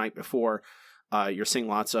matches the night before. You're seeing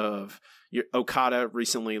lots of Okada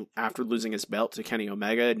recently, after losing his belt to Kenny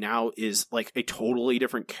Omega, now is like a totally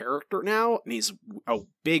different character now, and he's a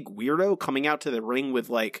big weirdo coming out to the ring with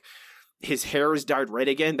like his hair is dyed red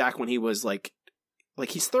again. Back when he was like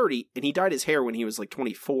he's 30, and he dyed his hair when he was like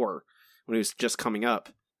 24, when he was just coming up.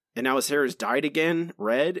 And now his hair is dyed again,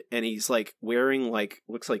 red, and he's like wearing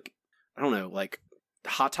looks like, I don't know, like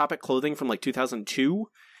Hot Topic clothing from like 2002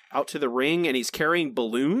 out to the ring, and he's carrying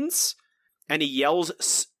balloons, and he yells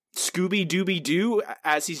Scooby Dooby Doo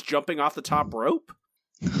as he's jumping off the top rope.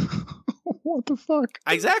 What the fuck?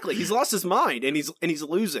 Exactly. He's lost his mind, and he's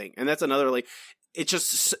losing. And that's another, like, it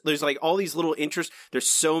just, there's like all these little interests. There's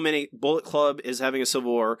so many. Bullet Club is having a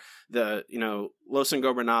civil war. Los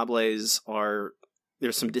Ingobernables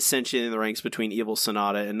there's some dissension in the ranks between Evil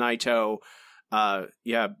Sonata and Naito.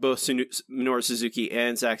 Both Minoru Suzuki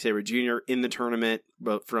and Zack Sabre Jr. in the tournament,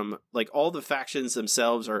 but from like all the factions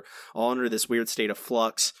themselves are all under this weird state of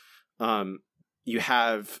flux. You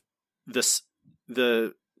have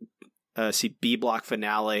the B block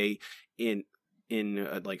finale in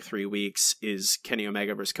like 3 weeks is Kenny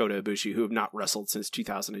Omega versus Kota Ibushi, who have not wrestled since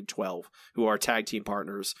 2012, who are tag team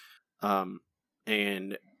partners.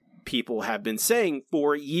 And people have been saying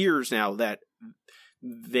for years now that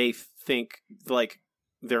they think like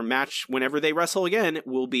their match, whenever they wrestle again,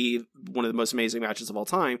 will be one of the most amazing matches of all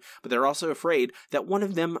time. But they're also afraid that one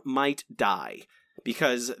of them might die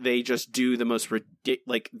because they just do the most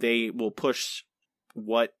they will push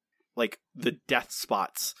the death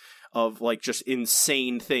spots of like just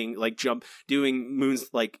insane thing, like doing moons.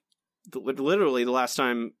 Like literally the last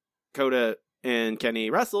time Kota and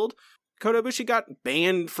Kenny wrestled, Kota Ibushi got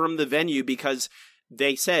banned from the venue because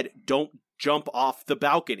they said, "Don't jump off the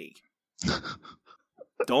balcony."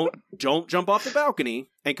 Don't jump off the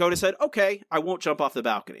balcony. And Kota said, "Okay, I won't jump off the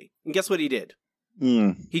balcony." And guess what he did?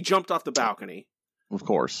 He jumped off the balcony. Of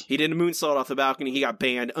course. He did a moonsault off the balcony. He got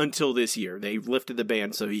banned until this year. They lifted the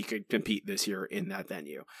ban so he could compete this year in that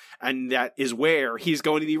venue. And that is where he's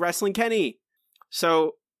going to be wrestling Kenny.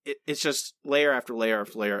 So it's just layer after layer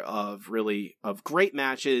after layer of great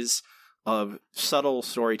matches, of subtle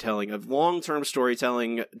storytelling, of long-term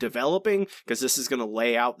storytelling developing, because this is going to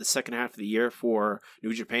lay out the second half of the year for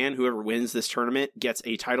New Japan. Whoever wins this tournament gets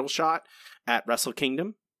a title shot at Wrestle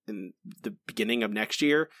Kingdom in the beginning of next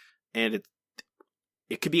year, and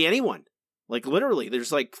it could be anyone. Like, literally,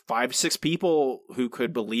 there's like 5-6 people who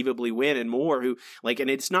could believably win and more who, like, and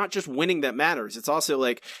it's not just winning that matters. It's also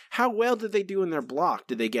like, how well did they do in their block?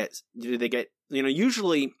 Did they get,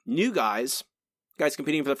 usually new guys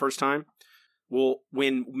competing for the first time will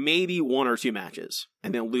win maybe 1 or 2 matches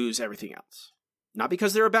and they'll lose everything else. Not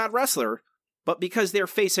because they're a bad wrestler, but because they're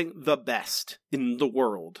facing the best in the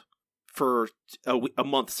world for a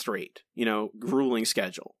month straight, grueling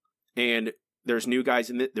schedule. And there's new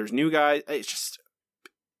guys it's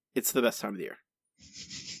the best time of the year.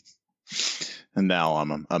 And now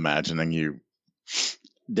I'm imagining you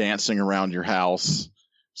dancing around your house.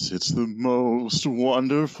 It's the most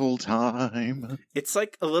wonderful time. It's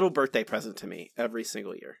like a little birthday present to me every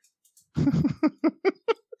single year.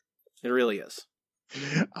 It really is.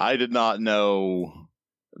 I did not know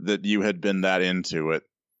that you had been that into it.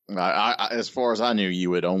 I as far as I knew,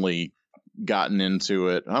 you had only gotten into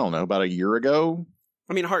it, I don't know, about a year ago.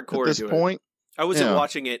 I mean, hardcore at this point. I wasn't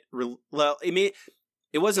watching it.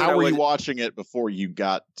 It wasn't. How were you watching it before you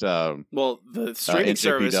got? The streaming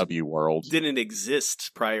service World didn't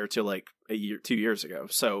exist prior to like 2 years ago.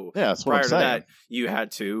 So that's what prior I'm to saying. that, you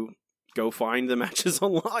had to go find the matches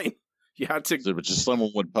online. You had to. So just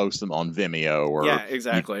someone would post them on Vimeo, or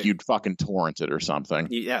exactly. You'd fucking torrent it or something.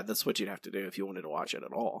 Yeah, that's what you'd have to do if you wanted to watch it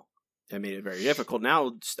at all. It made it very difficult.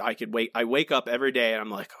 Now I wake up every day and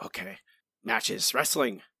I'm like, okay, matches,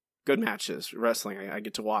 wrestling. good matches, wrestling I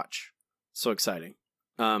get to watch. So exciting.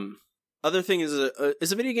 Other thing is a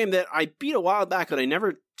video game that I beat a while back, but I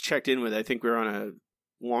never checked in with. I think we were on a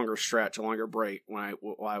longer stretch, a longer break while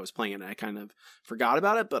I was playing it. I kind of forgot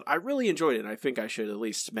about it, but I really enjoyed it. And I think I should at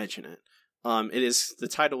least mention it. The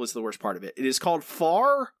title is the worst part of it. It is called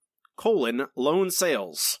Far: Lone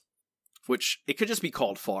Sails, which it could just be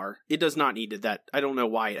called Far. It does not need that. I don't know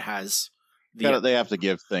why it has. They have to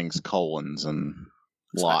give things colons and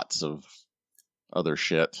lots of other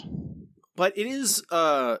shit. But it is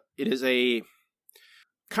a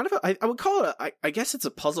kind of I would call it I guess it's a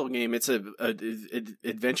puzzle game. It's a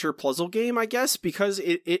adventure puzzle game, I guess, because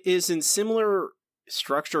it is in similar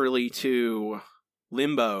structurally to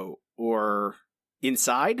Limbo or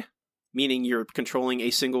Inside, meaning you're controlling a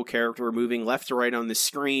single character moving left to right on the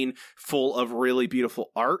screen, full of really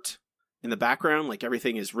beautiful art in the background. Like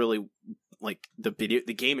everything is really like the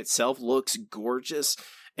game itself looks gorgeous.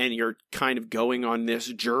 And you're kind of going on this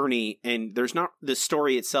journey, and the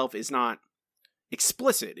story itself is not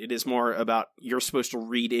explicit. It is more about you're supposed to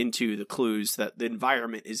read into the clues that the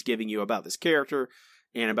environment is giving you about this character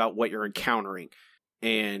and about what you're encountering.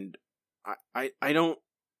 And I don't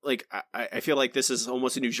like. I feel like this is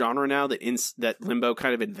almost a new genre now that Limbo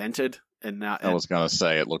kind of invented. I was gonna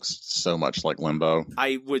say it looks so much like Limbo.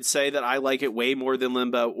 I would say that I like it way more than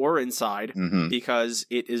Limbo or Inside because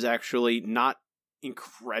it is actually not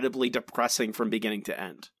incredibly depressing from beginning to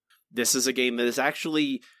end. This is a game that is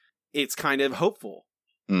actually, it's kind of hopeful.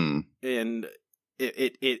 And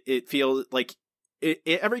it feels like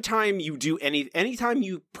every time you do anytime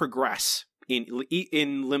you progress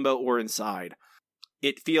in Limbo or Inside,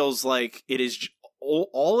 it feels like it is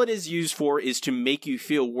all it is used for is to make you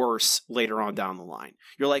feel worse later on down the line.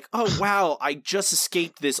 You're like, oh wow, I just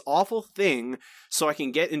escaped this awful thing so I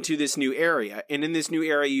can get into this new area. And in this new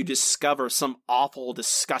area, you discover some awful,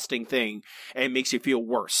 disgusting thing, and it makes you feel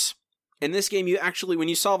worse. In this game, you actually, when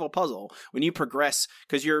you solve a puzzle, when you progress,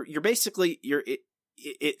 because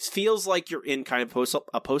it feels like you're in kind of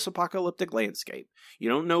a post-apocalyptic landscape. You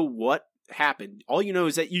don't know what happened. All you know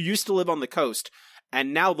is that you used to live on the coast,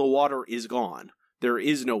 and now the water is gone. There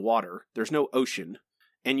is no water. There's no ocean.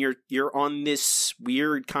 And you're on this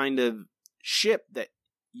weird kind of ship that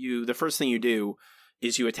the first thing you do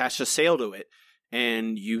is you attach a sail to it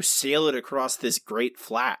and you sail it across this great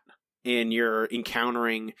flat, and you're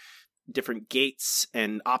encountering different gates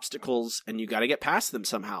and obstacles, and you got to get past them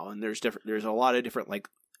somehow. And there's a lot of different like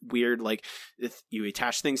weird, like if you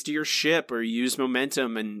attach things to your ship or you use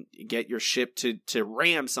momentum and get your ship to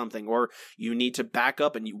ram something, or you need to back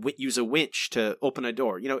up and you use a winch to open a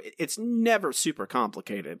door. It's never super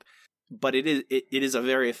complicated, but it is a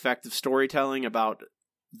very effective storytelling about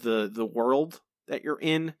the world that you're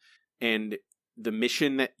in and the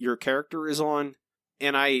mission that your character is on.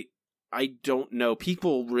 And I don't know,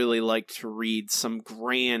 people really like to read some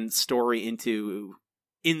grand story into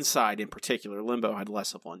Inside in particular. Limbo had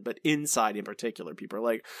less of one, but Inside in particular, people are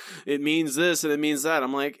like, it means this and it means that.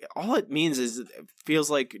 I'm like, all it means is it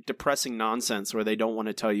feels like depressing nonsense where they don't want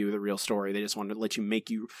to tell you the real story. They just want to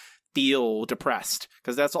make you feel depressed,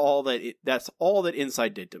 because that's all that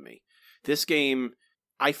Inside did to me. This game,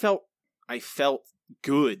 I felt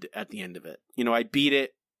good at the end of it. I beat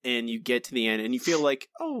it, and you get to the end and you feel like,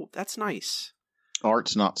 oh, that's nice.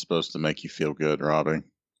 Art's not supposed to make you feel good, Robbie.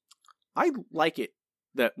 I like it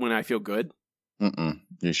that when I feel good.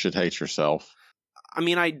 You should hate yourself. I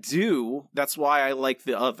mean, I do. That's why I like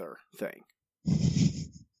the other thing.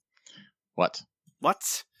 What?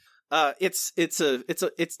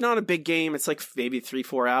 It's not a big game. It's like maybe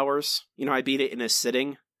 3-4 hours. I beat it in a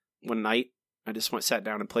sitting one night. I just sat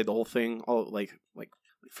down and played the whole thing, all like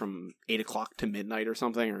from 8 o'clock to midnight or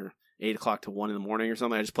something, or 8 o'clock to 1 in the morning or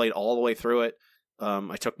something. I just played all the way through it.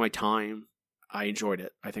 I took my time. I enjoyed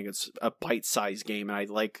it. I think it's a bite-sized game, and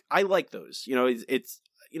I like those.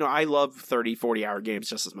 I love 30, 40-hour games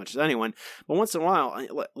just as much as anyone, but once in a while,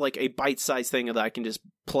 like a bite-sized thing that I can just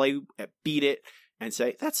play, beat it, and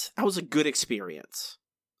say, that was a good experience.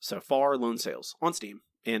 So Far: Lone Sails on Steam,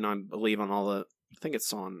 and I believe on I think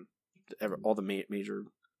it's on all the major,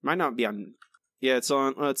 might not be on, it's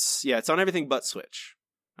on everything but Switch.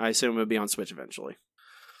 I assume it'll be on Switch eventually.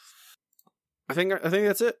 I think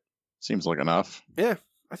that's it. Seems like enough. Yeah,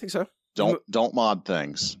 I think so. Don't mod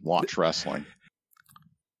things. Watch wrestling.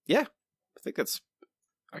 Yeah, I think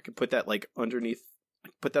I could put that underneath.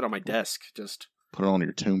 Put that on my desk. Just put it on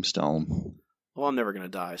your tombstone. Well, I'm never gonna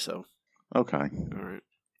die, so. Okay. All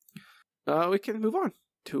right. We can move on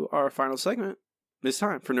to our final segment. This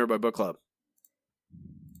time for Nerd Boy Book Club.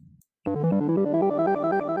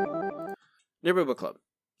 Nerd Boy Book Club.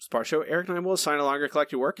 This part show, Eric and I will assign a longer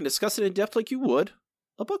collected work and discuss it in depth like you would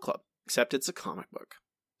a book club, except it's a comic book.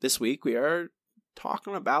 This week we are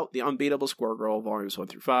talking about The Unbeatable Squirrel, Volumes 1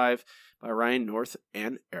 through 5 by Ryan North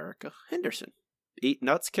and Erica Henderson. Eat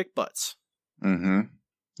nuts, kick butts. Mm-hmm.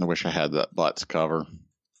 I wish I had that butts cover.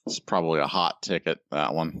 It's probably a hot ticket,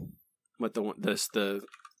 that one. What the book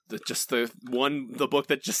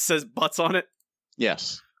that just says butts on it?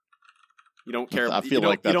 Yes. You don't care. I feel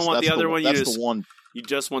like you don't want the other one. That's the one. You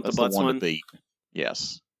just want the That's butts the one one. to beat.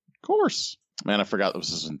 Yes, of course. Man, I forgot this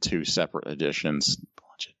was in 2 separate editions.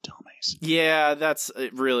 Bunch of dummies. Yeah, that's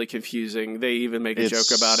really confusing. They even make a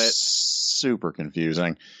joke about it. Super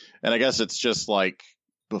confusing, and I guess it's just like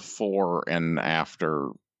before and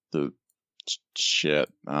after the shit.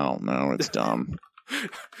 I don't know. It's dumb.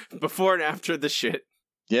 Before and after the shit.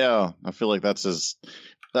 Yeah, I feel like that's as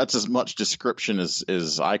much description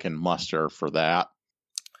as I can muster for that.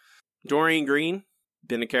 Dorian Green,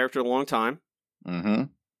 been a character a long time. Mm-hmm.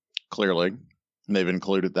 Clearly. They've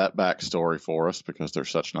included that backstory for us because they're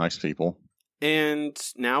such nice people. And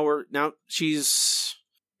now she's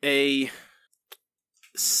I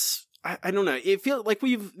don't know. It feels like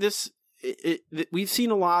we've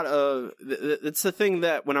seen a lot of. It's the thing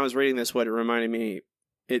that when I was reading this, what it reminded me.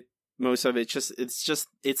 Most of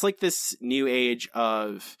it's like this new age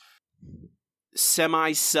of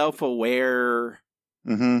semi self-aware,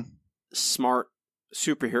 smart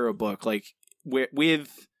superhero book, like with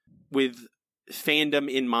fandom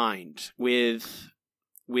in mind, with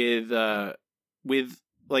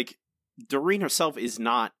like Doreen herself is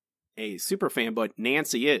not a super fan, but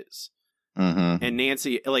Nancy is. Mm-hmm. And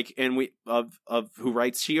Nancy, like, and she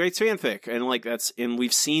writes fanfic, and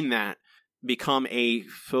we've seen that become a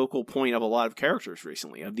focal point of a lot of characters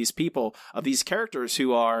recently, of these characters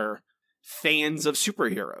who are fans of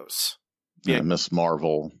superheroes. Yeah, Miss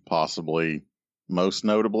Marvel, possibly most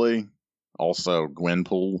notably. Also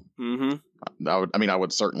Gwenpool. Mm-hmm. I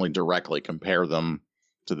would certainly directly compare them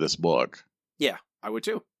to this book. Yeah, I would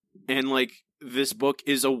too. And like, this book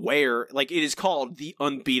is aware, like, it is called The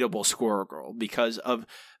Unbeatable Squirrel Girl because of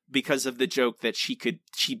the joke that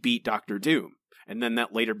she beat Dr. Doom. And then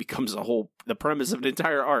that later becomes the premise of an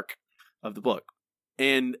entire arc of the book.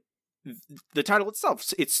 And the title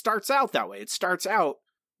itself, it starts out that way. It starts out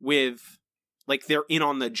with, like, they're in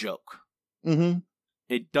on the joke. Mm-hmm.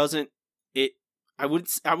 It doesn't, I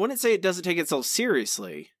wouldn't say it doesn't take itself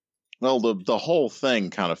seriously. Well, the whole thing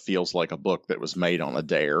kind of feels like a book that was made on a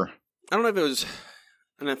dare. I don't know if it was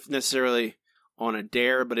necessarily on a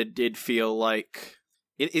dare, but it did feel like,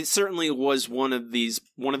 it certainly was one of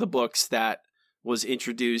the books that was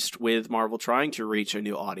introduced with Marvel trying to reach a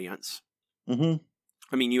new audience. Mm-hmm.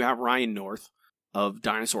 I mean, you have Ryan North of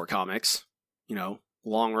Dinosaur Comics,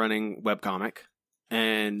 long-running webcomic,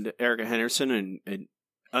 and Erica Henderson, and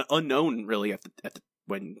unknown really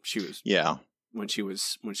when she's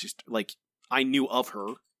like, I knew of her,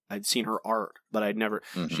 I'd seen her art, but I'd never.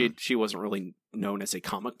 Mm-hmm. She wasn't really known as a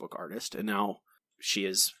comic book artist, and now she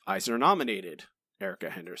is Eisner nominated, Erica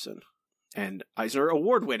Henderson, and Eisner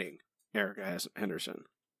award winning Erica Henderson.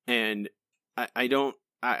 And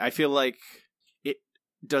I feel like it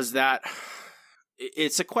does that.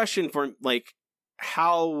 It's a question for, like,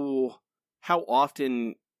 how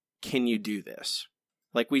often can you do this?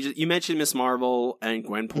 Like, you mentioned Miss Marvel and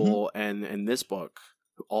Gwenpool, mm-hmm. and this book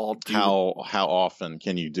all do. How often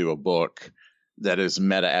can you do a book that is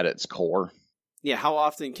meta at its core? Yeah, how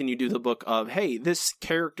often can you do the book of, hey, this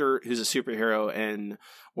character who's a superhero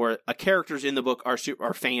or a characters in the book are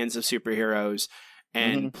fans of superheroes,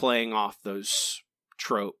 and mm-hmm. playing off those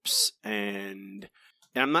tropes, and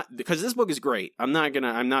I'm not, because this book is great. I'm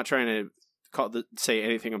not trying to say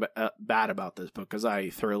anything bad about this book, because I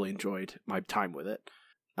thoroughly enjoyed my time with it.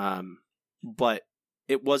 But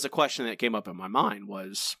it was a question that came up in my mind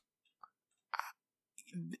was,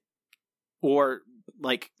 or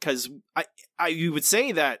like, because you would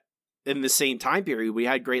say that in the same time period we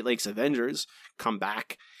had Great Lakes Avengers come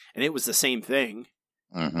back, and it was the same thing.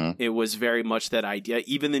 Mm-hmm. It was very much that idea.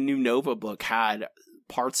 Even the new Nova book had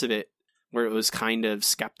parts of it where it was kind of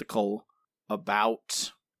skeptical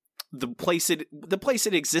about the place it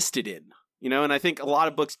existed in, and I think a lot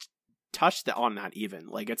of books touched on that. Even,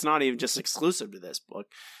 like, it's not even just exclusive to this book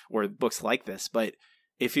or books like this, but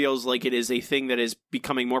it feels like it is a thing that is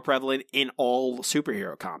becoming more prevalent in all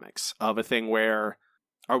superhero comics, of a thing where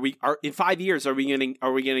in 5 years are we going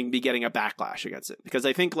to be getting a backlash against it? Because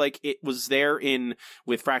I think, like, it was there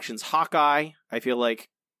with Fraction's Hawkeye. I feel like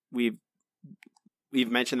we've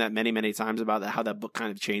mentioned that many, many times about how that book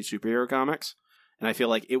kind of changed superhero comics. And I feel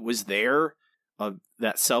like it was there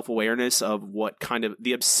that self-awareness of what kind of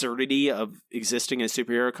the absurdity of existing in a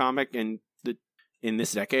superhero comic in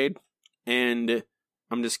this decade. And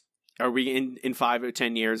I'm just, are we in 5 or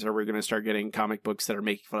 10 years, are we going to start getting comic books that are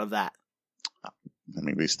making fun of that? I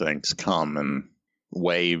mean, these things come in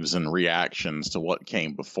waves and reactions to what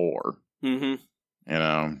came before. Mm-hmm. You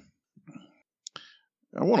know,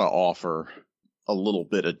 I want to offer a little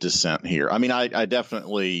bit of dissent here. I mean, I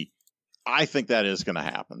definitely, I think that is going to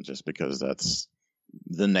happen just because that's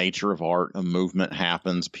the nature of art. A movement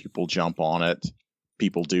happens, people jump on it,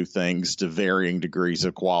 people do things to varying degrees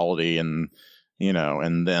of quality, and, you know,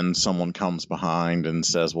 and then someone comes behind and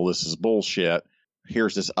says, well, this is bullshit.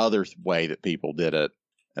 Here's this other way that people did it,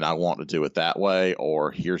 and I want to do it that way.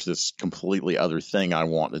 Or here's this completely other thing I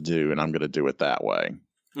want to do, and I'm going to do it that way.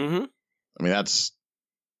 Mm-hmm. I mean, that's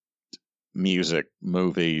music,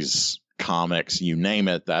 movies, comics, you name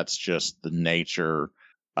it. That's just the nature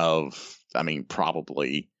of, I mean,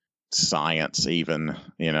 probably science even.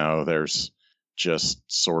 You know, there's just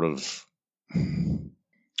sort of, you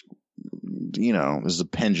know, there's a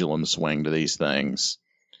pendulum swing to these things.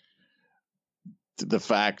 The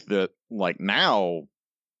fact that, like, now,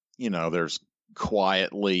 you know, there's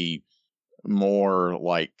quietly more,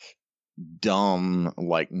 like, dumb,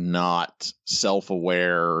 like, not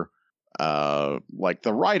self-aware, like,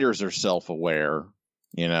 the writers are self-aware,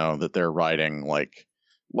 you know, that they're writing, like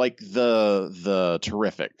the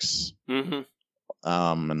Terrifics. Mm-hmm.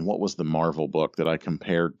 And what was the Marvel book that I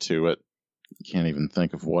compared to it? Can't even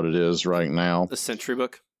think of what it is right now. The Century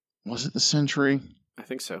book? Was it the Century? I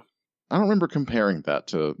think so. I don't remember comparing that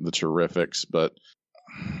to the Terrifics, but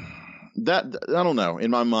that, I don't know.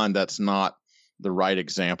 In my mind, that's not the right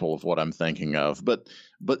example of what I'm thinking of. But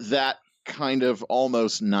that kind of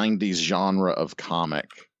almost 90s genre of comic,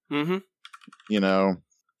 mm-hmm. you know,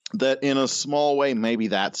 that in a small way, maybe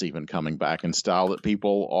that's even coming back in style, that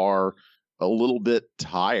people are a little bit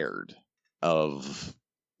tired of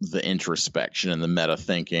the introspection and the meta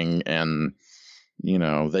thinking, and, you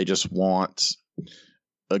know, they just want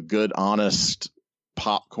a good, honest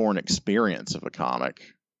popcorn experience of a comic.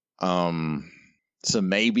 So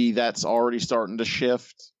maybe that's already starting to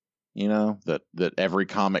shift, you know, that every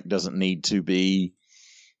comic doesn't need to be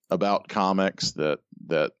about comics, that,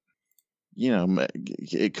 you know,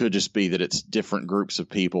 it could just be that it's different groups of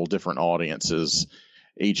people, different audiences,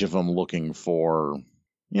 each of them looking for,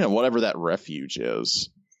 you know, whatever that refuge is.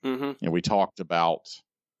 Mm-hmm. And we talked about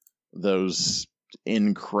those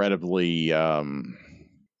incredibly, I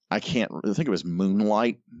think it was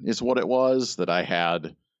Moonlight is what it was, that I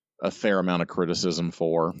had a fair amount of criticism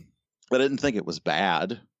for. I didn't think it was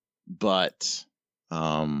bad, but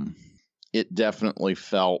it definitely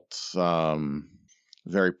felt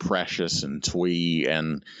very precious and twee,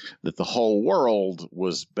 and that the whole world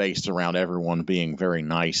was based around everyone being very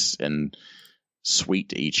nice and sweet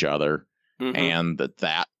to each other. Mm-hmm. And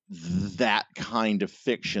that kind of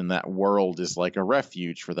fiction, that world is like a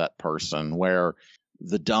refuge for that person, where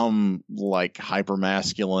the dumb, like,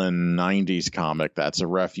 hyper-masculine 90s comic, that's a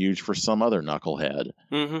refuge for some other knucklehead.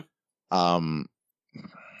 Mm-hmm.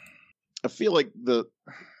 I feel like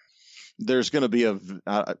there's going to be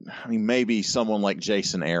I mean, maybe someone like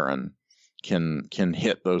Jason Aaron can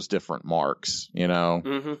hit those different marks, you know,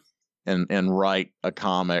 Mm-hmm. and write a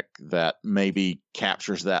comic that maybe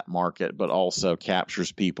captures that market, but also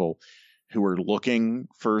captures people who are looking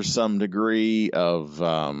for some degree of,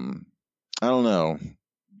 I don't know,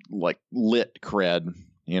 like lit cred,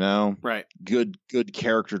 you know? Right. Good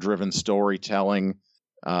character-driven storytelling,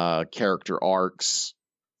 character arcs,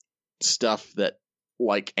 stuff that,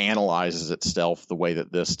 like, analyzes itself the way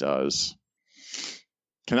that this does.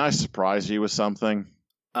 Can I surprise you with something?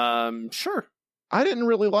 Sure. I didn't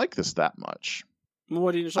really like this that much.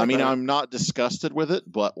 What do you I mean, I'm not disgusted with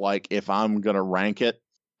it, but, like, if I'm gonna rank it,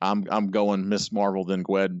 I'm going Miss Marvel, then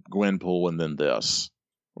Gwenpool, and then this,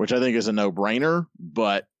 which I think is a no-brainer,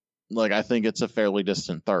 but, like, I think it's a fairly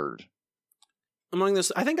distant third. Among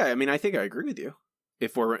this, I think I agree with you.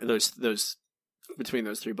 If we're those between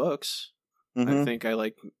those three books, Mm-hmm. I think I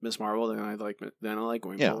like Miss Marvel, then I like Gwenpool, then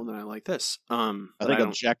I like this. I think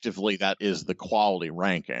objectively that is the quality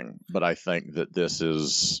ranking, but I think that this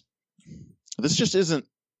just isn't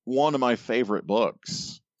one of my favorite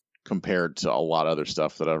books compared to a lot of other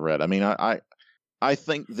stuff that I've read. I mean, I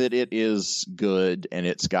think that it is good, and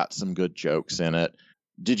it's got some good jokes in it.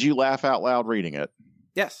 Did you laugh out loud reading it?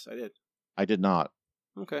 Yes, I did. I did not.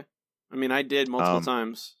 Okay. I mean, I did multiple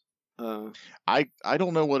times. I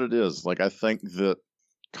don't know what it is. Like, I think that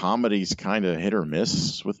comedy's kind of hit or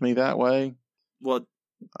miss with me that way. Well,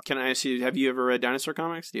 can I ask you, have you ever read dinosaur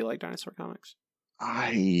comics? Do you like dinosaur comics?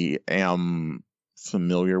 I am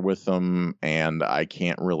familiar with them, and I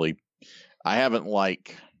haven't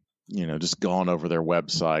just gone over their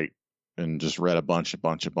website and just read a bunch of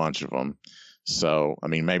them. So, I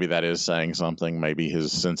mean, maybe that is saying something. Maybe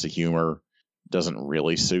his sense of humor doesn't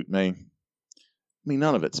really suit me. I mean,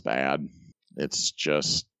 none of it's bad. It's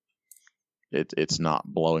just, it's not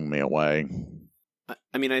blowing me away.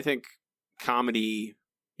 I mean, I think comedy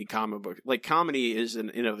in comic book, like comedy is in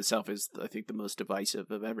and of itself is, I think, the most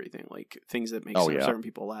divisive of everything. Like things that make certain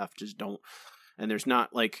people laugh just don't. And there's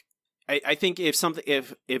not like, I think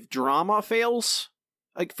if drama fails,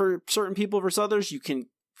 like for certain people versus others, you can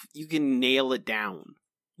nail it down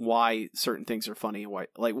why certain things are funny and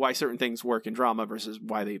why certain things work in drama versus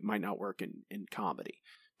why they might not work in comedy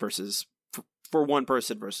versus for one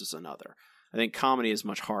person versus another. I think comedy is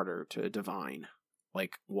much harder to divine.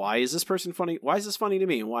 Like, why is this person funny? Why is this funny to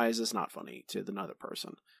me? And why is this not funny to another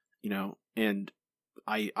person? And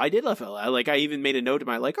I did laugh out loud. Like, I even made a note to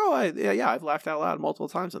my, like, I've laughed out loud multiple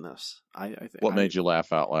times in this. I think. What made you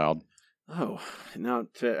laugh out loud? Oh, now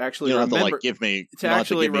to actually remember, have to, like, give me to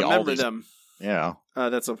actually remember them. Yeah,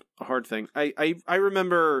 that's a hard thing. I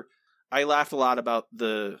remember I laughed a lot about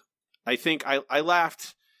I think I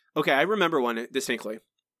laughed. Okay, I remember one distinctly.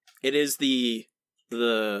 It is the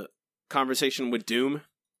conversation with Doom.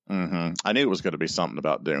 Mm-hmm. I knew it was going to be something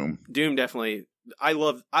about Doom. Doom, definitely. I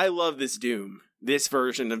love this Doom. This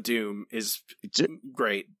version of Doom is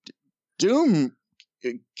great. Doom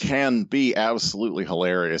can be absolutely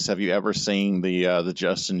hilarious. Have you ever seen the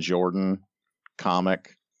Justin Jordan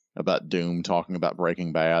comic about Doom talking about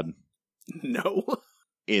Breaking Bad? No.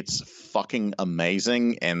 It's fucking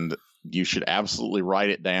amazing, and you should absolutely write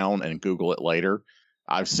it down and Google it later.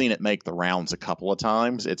 I've seen it make the rounds a couple of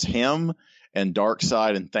times. It's him and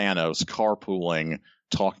Darkseid and Thanos carpooling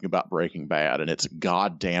talking about Breaking Bad, and it's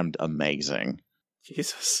goddamned amazing.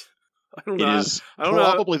 Jesus. I don't know. It is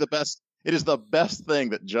probably the best. It is the best thing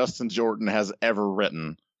that Justin Jordan has ever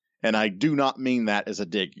written. And I do not mean that as a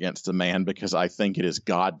dig against the man, because I think it is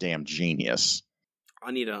goddamn genius.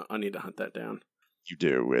 I need to hunt that down. You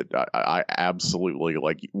do. I absolutely,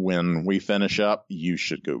 like, when we finish up, you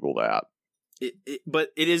should Google that. But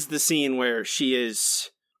it is the scene where she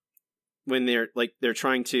is, when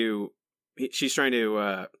she's trying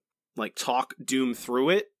to like talk Doom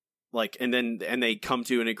through it, like, and they come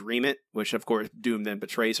to an agreement, which of course Doom then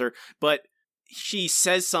betrays her, but she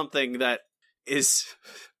says something that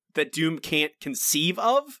Doom can't conceive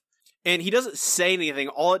of, and he doesn't say anything.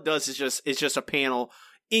 All it does is just a panel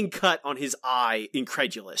in cut on his eye,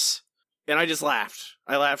 incredulous, and I just laughed.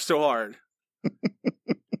 I laughed so hard.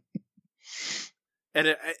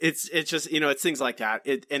 And it's just, it's things like that.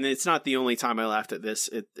 And it's not the only time I laughed at this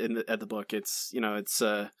at the book. It's, it's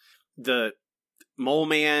the Mole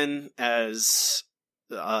Man as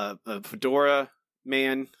a fedora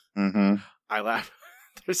man. Mm-hmm. I laughed.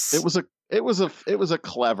 It was a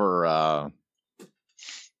clever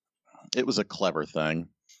thing.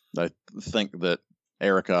 I think that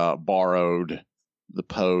Erica borrowed the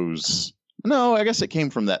pose. No, I guess it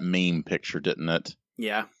came from that meme picture, didn't it?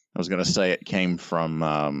 Yeah. I was going to say it came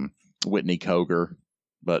from Whitney Koger,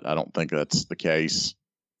 but I don't think that's the case.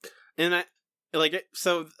 And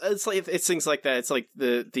so it's like, it's things like that. It's like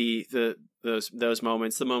those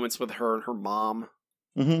moments, the moments with her and her mom.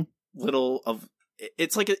 Mm-hmm.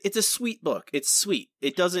 It's like it's a sweet book. It's sweet.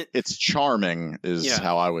 It's charming is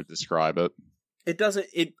how I would describe it. It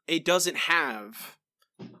doesn't have,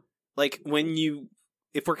 like,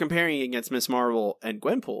 if we're comparing against Miss Marvel and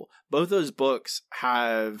Gwenpool, both those books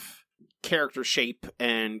have character shape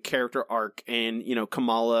and character arc, and,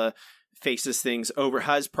 Kamala faces things,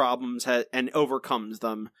 has problems, and overcomes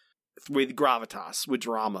them with gravitas, with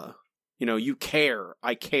drama. You care.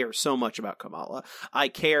 I care so much about Kamala. I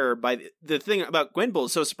care the thing about Gwenpool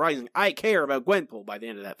is so surprising. I care about Gwenpool by the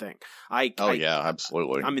end of that thing. Yeah,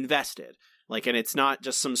 absolutely. I'm invested. Like, and it's not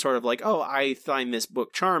just some sort of like, oh, I find this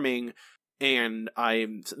book charming, and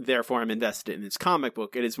I'm invested in this comic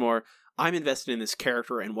book. It is more, I'm invested in this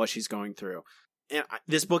character and what she's going through. And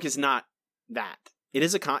this book is not that. It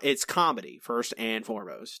is it's comedy first and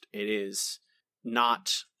foremost. It is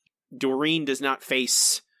not. Doreen does not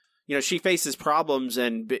face. She faces problems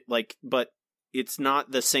but it's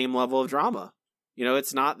not the same level of drama.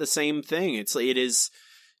 It's not the same thing. It is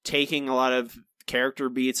taking a lot of character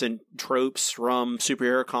beats and tropes from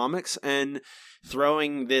superhero comics and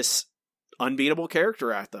throwing this unbeatable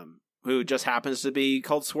character at them, who just happens to be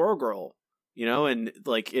called Squirrel Girl, and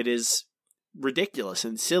like, it is ridiculous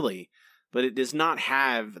and silly, but it does not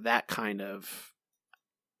have that kind of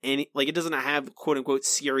it doesn't have quote unquote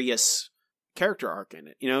serious character arc in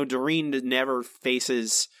it. Doreen never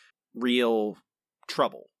faces real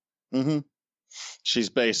trouble. Mm-hmm. She's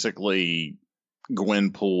basically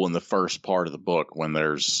Gwenpool in the first part of the book when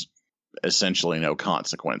there's essentially no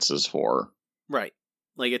consequences for her. Right.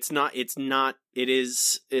 Like it's not even,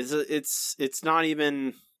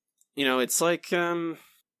 you know, it's like, trying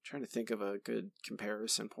to think of a good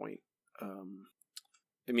comparison point.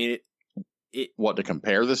 I mean, what to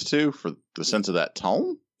compare this to for the sense of that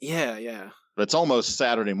tone? Yeah. It's almost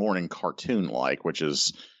Saturday morning cartoon-like, which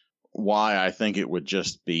is why I think it would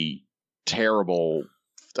just be terrible.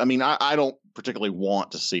 I mean, I don't particularly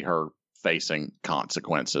want to see her facing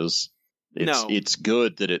consequences. It's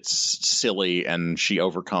good that it's silly and she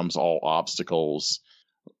overcomes all obstacles.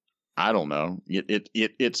 I don't know.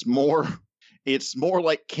 It's more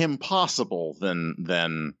like Kim Possible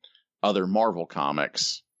than other Marvel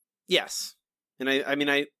comics. Yes. And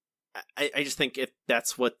I just think if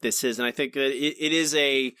that's what this is, and I think it is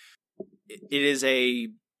a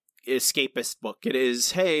escapist book. It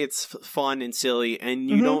is, hey, it's fun and silly, and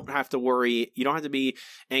you don't have to worry. You don't have to be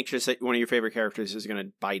anxious that one of your favorite characters is going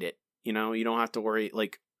to bite it. You know, you don't have to worry.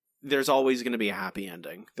 Like, there's always going to be a happy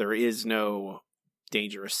ending. There is no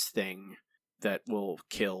dangerous thing that will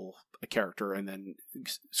kill a character, and then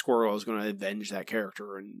Squirrel is going to avenge that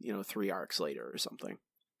character, and 3 arcs later or something.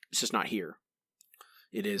 It's just not here.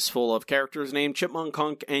 It is full of characters named Chipmunk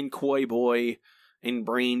Hunk and Koi Boy and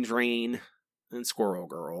Brain Drain and Squirrel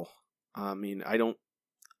Girl. I mean, I don't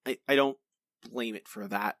blame it for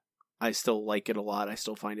that. I still like it a lot. I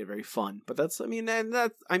still find it very fun. But there's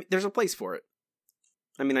a place for it.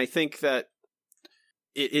 I mean, I think that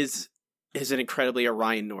it is an incredibly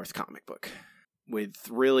Orion North comic book with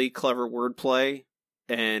really clever wordplay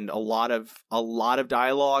and a lot of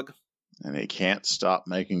dialogue. And it can't stop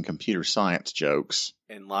making computer science jokes.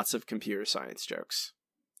 And lots of computer science jokes.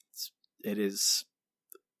 It is,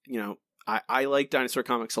 I like dinosaur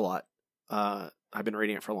comics a lot. I've been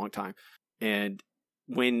reading it for a long time. And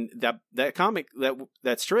when that comic,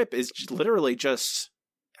 that strip is literally just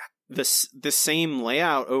the same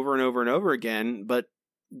layout over and over and over again, but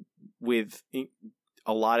with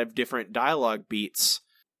a lot of different dialogue beats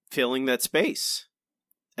filling that space.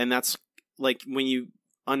 And that's like when you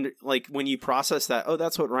process that,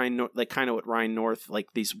 that's what Ryan North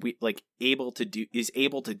able to do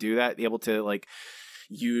that, able to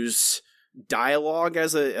use dialogue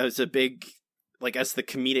as a big, as the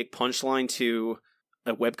comedic punchline to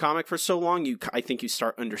a webcomic for so long. I think you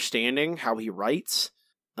start understanding how he writes.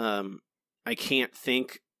 I can't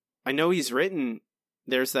think. I know he's written.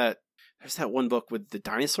 There's that one book with the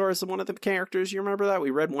dinosaurs and one of the characters. You remember that? We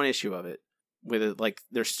read one issue of it. With it,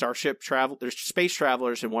 there's there's space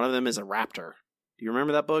travelers, and one of them is a raptor. Do you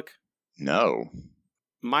remember that book? No.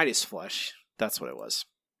 Midas Flesh. That's what it was.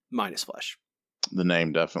 Midas Flesh. The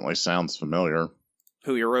name definitely sounds familiar.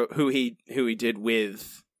 Who he did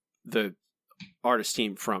with the artist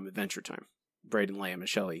team from Adventure Time, Braden Lamb and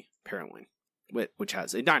Shelley Parentline, which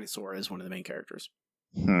has a dinosaur as one of the main characters.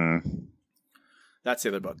 That's the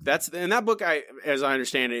other book. And that book, as I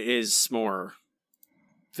understand it, is more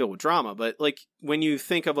filled with drama. But when you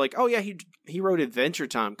think of he wrote Adventure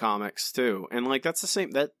Time comics too, and that's the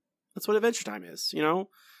same. That's what Adventure Time is.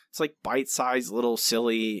 It's like bite-sized little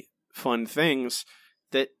silly fun things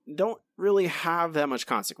that don't really have that much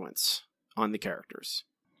consequence on the characters.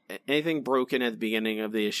 Anything broken at the beginning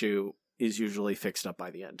of the issue is usually fixed up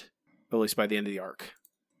by the end, at least by the end of the arc.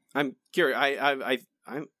 I'm curious. I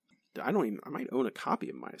might own a copy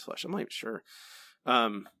of Midas Flesh. I'm not even sure.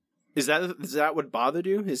 Is that what bothered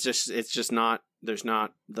you? It's just not. There's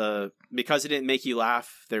not because it didn't make you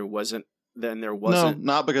laugh. There wasn't. No,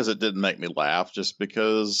 not because it didn't make me laugh. Just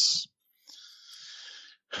because.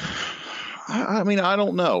 I mean, I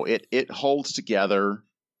don't know. It holds together.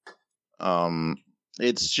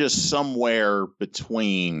 It's just somewhere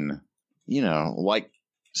between,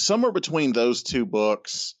 somewhere between those two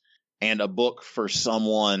books and a book for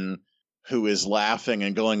someone who is laughing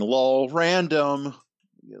and going, lol, random.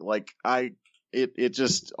 It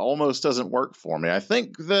just almost doesn't work for me. I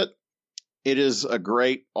think that it is a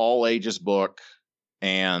great all ages book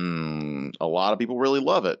and a lot of people really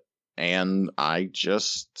love it. And I'm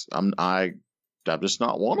just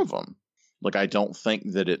not one of them. I don't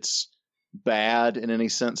think that it's bad in any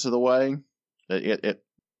sense of the way. It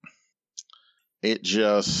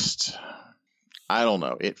just, I don't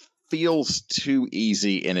know. It feels too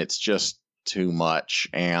easy and it's just too much.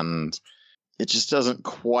 And it just doesn't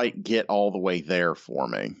quite get all the way there for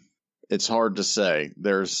me. It's hard to say.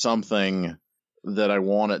 There's something that I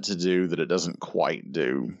want it to do that it doesn't quite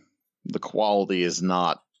do. The quality is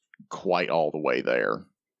not quite all the way there.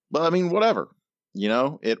 But I mean, whatever.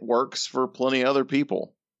 It works for plenty of other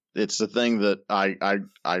people. it's a thing that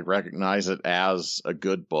I recognize it as a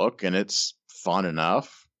good book, and it's fun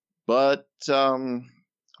enough. But I'm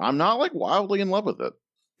not like wildly in love with it.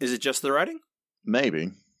 Is it just the writing?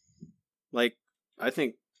 Maybe. Like, I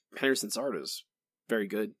think Henderson's art is very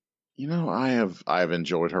good. You know, I've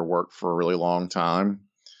enjoyed her work for a really long time,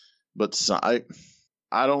 but I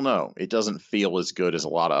don't know. It doesn't feel as good as a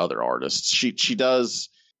lot of other artists. She does.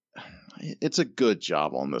 It's a good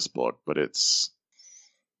job on this book, but it's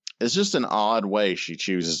just an odd way she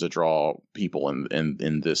chooses to draw people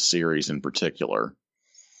in this series in particular.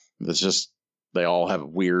 It's just, they all have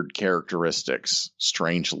weird characteristics,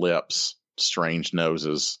 strange lips, strange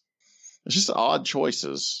noses. It's just odd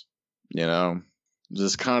choices, you know.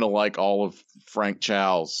 Just kind of like all of Frank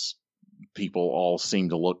Chow's people all seem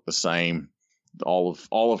to look the same. All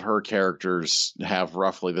of her characters have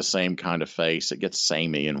roughly the same kind of face. It gets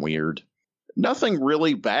samey and weird. Nothing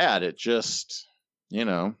really bad. It just, you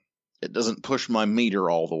know, it doesn't push my meter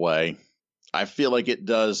all the way. I feel like it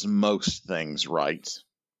does most things right,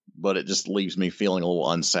 but it just leaves me feeling a little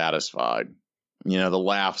unsatisfied. You know, the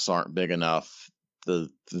laughs aren't big enough. The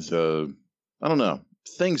I don't know.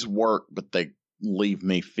 Things work, but they leave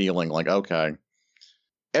me feeling like, okay,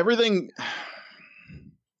 everything.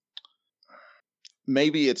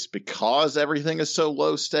 Maybe it's because everything is so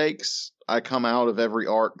low stakes. I come out of every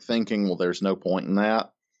arc thinking, well, there's no point in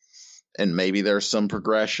that. And maybe there's some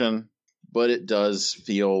progression, but it does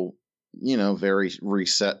feel, you know, very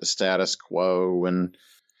reset the status quo. And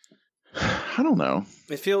I don't know.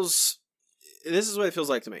 This is what it feels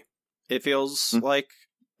like to me. It feels like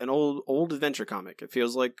an old adventure comic. It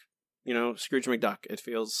feels like, you know, Scrooge McDuck. It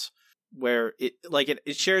feels where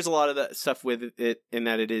it shares a lot of that stuff with it in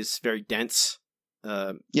that it is very dense.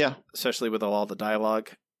 Yeah. Especially with all the dialogue.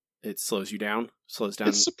 It slows down.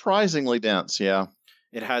 It's surprisingly dense, yeah.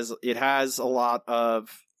 It has a lot of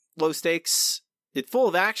low stakes. It's full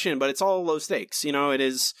of action, but it's all low stakes. You know, it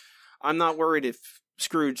is. I'm not worried if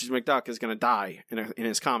Scrooge McDuck is going to die in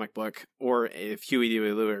his comic book, or if Huey,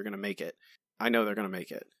 Dewey, Louie are going to make it. I know they're going to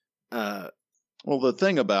make it. Well, the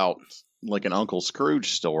thing about like an Uncle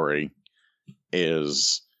Scrooge story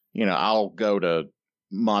is, you know, I'll go to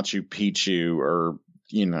Machu Picchu or,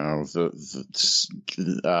 you know, the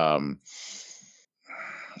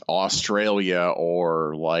Australia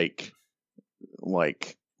or like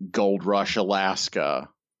Gold Rush, Alaska.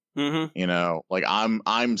 Mm-hmm. You know, like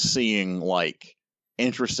I'm seeing like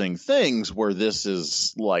interesting things where this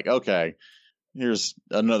is like, okay, here's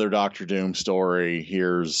another Doctor Doom story.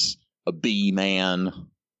 Here's a bee man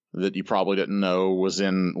that you probably didn't know was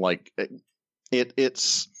in like it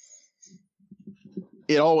resets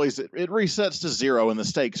to zero and the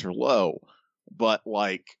stakes are low, but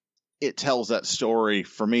like it tells that story.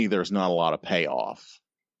 For me, there's not a lot of payoff.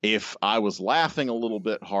 If I was laughing a little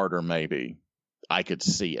bit harder, maybe I could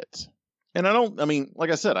see it. And like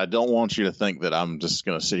I said, I don't want you to think that I'm just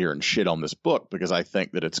going to sit here and shit on this book, because I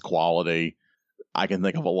think that it's quality. I can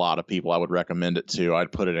think of a lot of people I would recommend it to.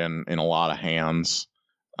 I'd put it in a lot of hands.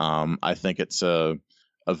 I think it's a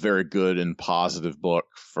very good and positive book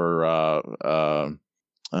for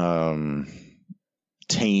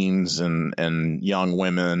teens and young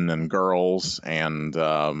women and girls. And,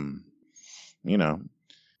 you know,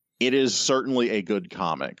 it is certainly a good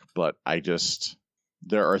comic, but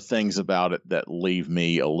there are things about it that leave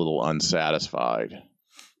me a little unsatisfied.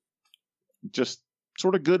 Just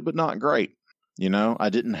sort of good, but not great. You know, I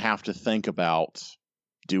didn't have to think about,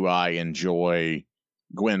 do I enjoy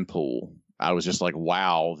Gwenpool? I was just like,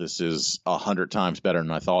 wow, this is 100 times better than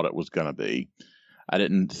I thought it was going to be. I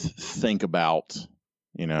didn't think about,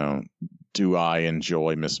 you know, do I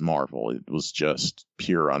enjoy Miss Marvel? It was just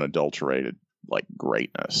pure, unadulterated, like,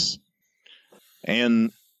 greatness.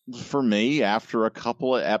 And for me, after a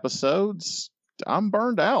couple of episodes, I'm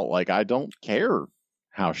burned out. Like, I don't care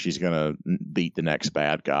how she's going to beat the next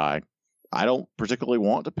bad guy. I don't particularly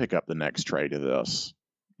want to pick up the next trade of this.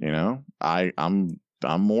 You know, I'm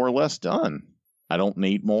more or less done. I don't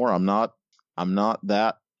need more. I'm not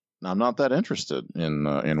that interested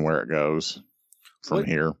in where it goes from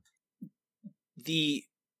here.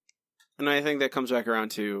 And I think that comes back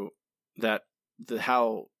around to that.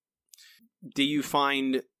 How do you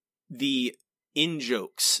find the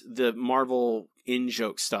in-jokes, the Marvel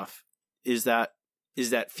in-joke stuff? Is that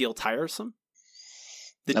feel tiresome?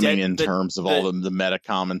 In terms of all the meta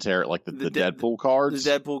commentary, like the Deadpool cards,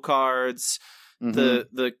 the Deadpool cards, the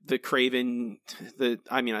Kraven.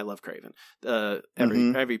 I love Kraven.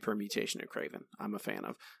 Every permutation of Kraven, I'm a fan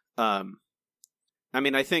of.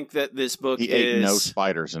 I think that this book he ate no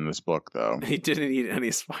spiders in this book, though. He didn't eat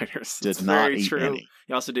any spiders. Did not eat any.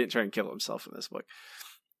 He also didn't try and kill himself in this book.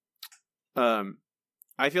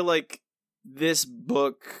 I feel like this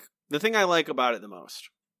book, the thing I like about it the most,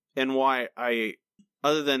 and why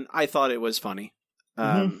other than I thought it was funny,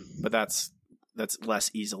 but that's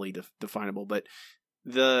less easily definable, but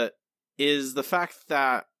is the fact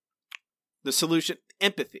that the solution,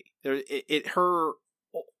 empathy,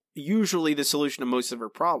 usually the solution to most of her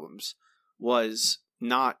problems was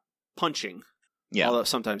not punching. Yeah. Although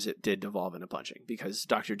sometimes it did devolve into punching because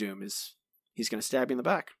Dr. Doom he's going to stab you in the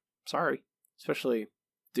back. Sorry. Especially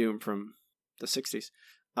Doom from the 60s.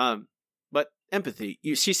 But empathy.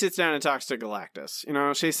 She sits down and talks to Galactus.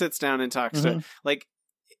 She sits down and talks to, like,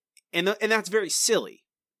 and that's very silly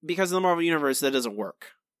because in the Marvel Universe that doesn't work.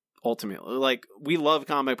 Ultimately, like, we love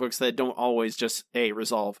comic books that don't always just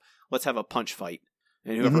resolve. Let's have a punch fight,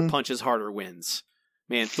 and whoever punches harder wins.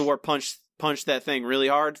 Man, Thor punched that thing really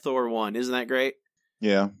hard. Thor won. Isn't that great?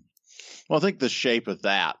 Yeah. Well, I think the shape of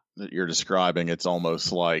that you're describing, it's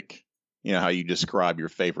almost like, how you describe your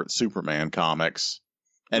favorite Superman comics,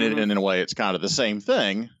 and in a way, it's kind of the same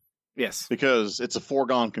thing. Yes, because it's a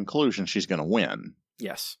foregone conclusion she's going to win.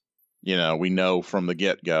 Yes. We know from the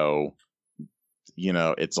get-go.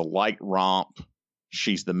 It's a light romp.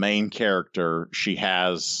 She's the main character. She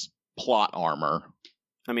has plot armor.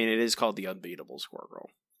 I mean, it is called the Unbeatable Squirrel.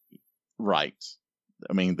 Right.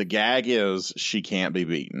 I mean, the gag is she can't be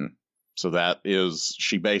beaten. So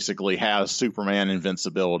she basically has Superman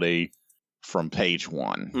invincibility from page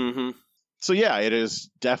 1. Mm-hmm. So yeah, it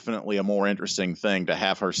is definitely a more interesting thing to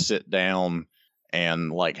have her sit down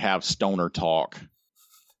and like have stoner talk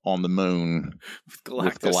on the moon with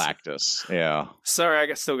Galactus. Yeah.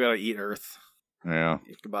 Sorry, I still gotta eat Earth. Yeah.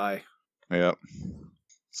 Goodbye. Yep.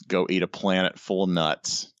 Let's go eat a planet full of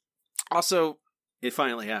nuts. Also, it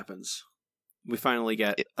finally happens. We finally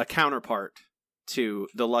get a counterpart to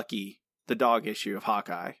the dog issue of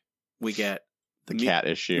Hawkeye. We get the cat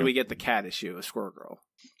issue. We get the cat issue of Squirrel Girl.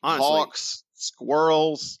 Honestly, hawks,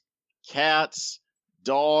 squirrels, cats,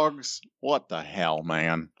 dogs. What the hell,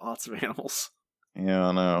 man? Lots of animals. Yeah,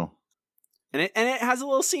 I know. And it has a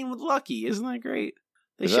little scene with Lucky. Isn't that great?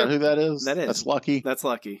 Is that who that is? That is. That's Lucky? That's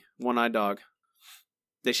Lucky. One-eyed dog.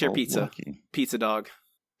 They share pizza. Lucky. Pizza dog.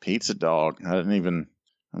 Pizza dog.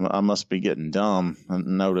 I must be getting dumb. I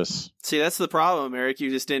didn't notice. See, that's the problem, Eric. You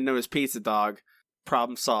just didn't notice Pizza Dog.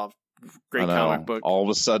 Problem solved. Great comic book. All of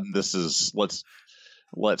a sudden, this is,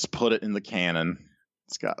 let's put it in the canon.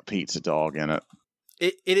 It's got Pizza Dog in it.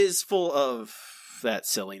 It is full of that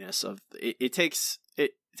silliness of it takes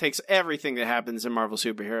everything that happens in Marvel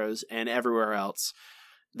superheroes and everywhere else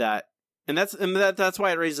that's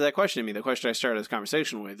why it raises that question to me. The question I started this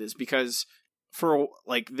conversation with is because for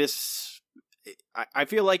like this, I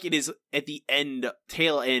feel like it is at the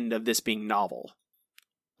tail end of this being novel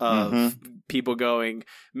of people going,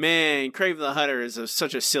 man, Kraven the Hunter is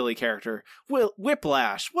such a silly character.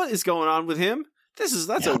 Whiplash, what is going on with him?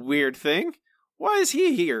 That's a weird thing. Why is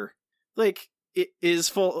he here? Like, it is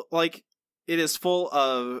full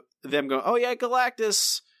of them going, oh yeah,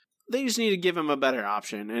 Galactus, they just need to give him a better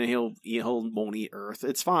option and he won't eat Earth.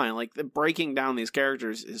 It's fine. Like, breaking down these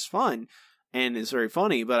characters is fun and is very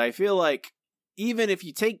funny, but I feel like even if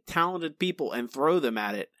you take talented people and throw them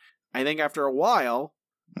at it, I think after a while,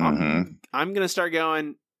 I'm going to start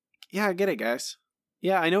going, yeah, I get it, guys.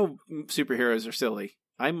 Yeah, I know superheroes are silly.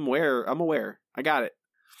 I'm aware. I got it.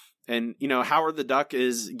 And, Howard the Duck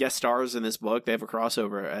is guest stars in this book. They have a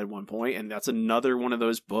crossover at one point, and that's another one of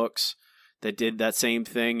those books that did that same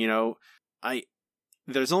thing. You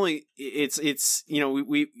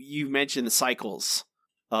mentioned the cycles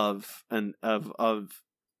of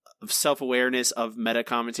self-awareness, of meta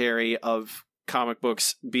commentary, of comic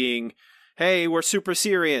books being, hey, we're super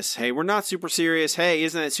serious. Hey, we're not super serious. Hey,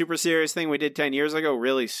 isn't that super serious thing we did 10 years ago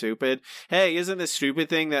really stupid? Hey, isn't this stupid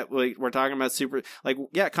thing that we're talking about super... Like,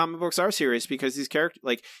 yeah, comic books are serious because these characters...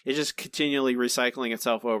 Like, it's just continually recycling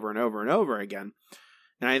itself over and over and over again.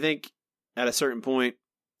 And I think at a certain point,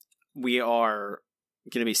 we are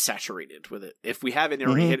going to be saturated with it. If we haven't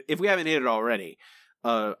hit it already,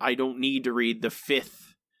 I don't need to read the fifth.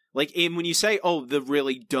 Like, when you say, oh, the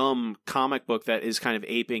really dumb comic book that is kind of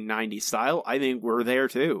aping 90s style, I think we're there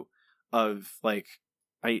too. Of, like,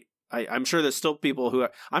 I'm sure there's still people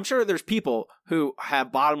there's people who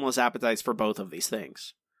have bottomless appetites for both of these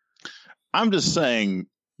things. I'm just saying,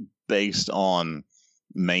 based on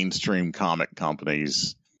mainstream comic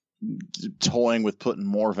companies toying with putting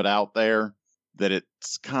more of it out there, that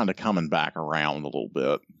it's kind of coming back around a little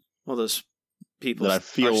bit. Well, those people that I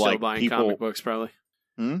feel are still like buying comic books, probably.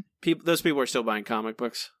 Those people are still buying comic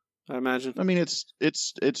books, I imagine. I mean,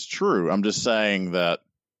 it's true. I'm just saying that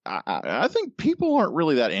I think people aren't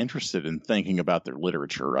really that interested in thinking about their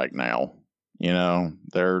literature right now. You know,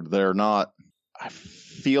 they're not. I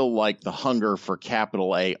feel like the hunger for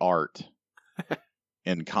capital A art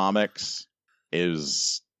in comics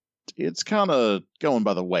it's kind of going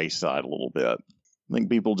by the wayside a little bit. I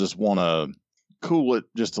think people just want to cool it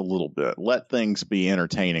just a little bit. Let things be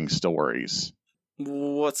entertaining stories.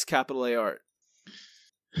 What's capital A art?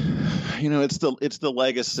 You know, it's the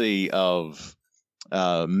legacy of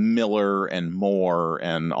Miller and Moore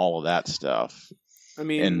and all of that stuff. I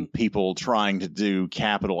mean, and people trying to do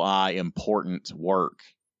capital I important work.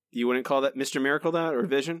 You wouldn't call that Mr. Miracle that, or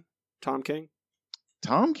Vision? Tom King?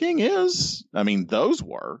 Tom King is. I mean, those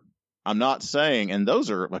were. I'm not saying, and those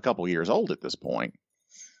are a couple years old at this point.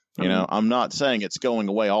 You know, I'm not saying it's going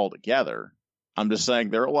away altogether. I'm just saying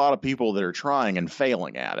there are a lot of people that are trying and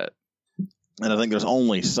failing at it. And I think there's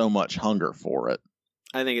only so much hunger for it.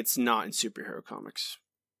 I think it's not in superhero comics.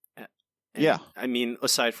 And, yeah. I mean,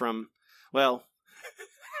 aside from, well,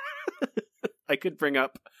 I could bring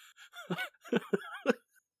up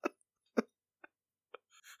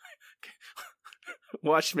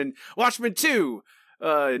Watchmen 2.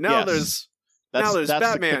 Now yes. there's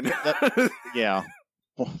Batman. Yeah.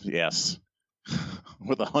 Well, yes.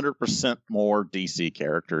 With 100% more DC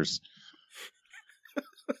characters.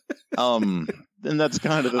 And that's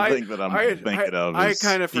kind of the thing that I'm thinking of. I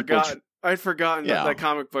kind of forgot. I'd forgotten that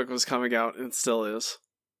comic book was coming out, and it still is.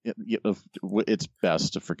 It's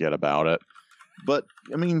best to forget about it. But,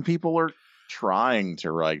 I mean, people are trying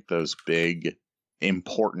to write those big,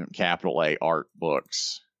 important capital A art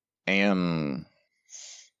books. And,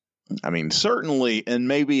 I mean, certainly, and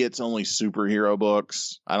maybe it's only superhero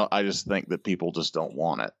books. I just think that people just don't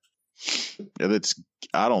want it.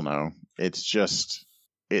 I don't know. It's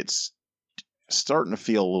starting to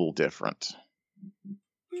feel a little different.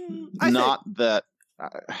 Go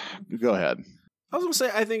ahead. I was going to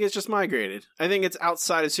say, I think it's just migrated. I think it's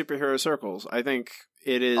outside of superhero circles. I think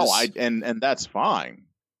it is. Oh, and that's fine.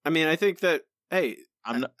 I mean, I think that, hey,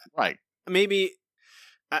 I'm not, right. Maybe,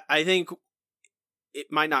 I think it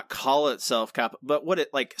might not call itself but what it,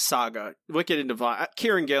 like, Saga, Wicked and Divine,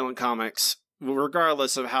 Kieran Gillen comics,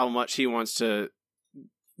 regardless of how much he wants to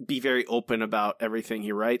be very open about everything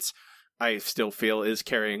he writes, I still feel is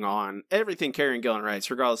carrying on everything Kieran Gillen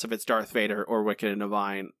writes, regardless if it's Darth Vader or Wicked and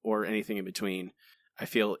Divine or anything in between. I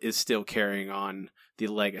feel is still carrying on the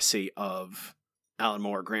legacy of Alan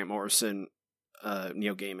Moore, Grant Morrison,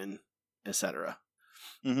 Neil Gaiman, etc.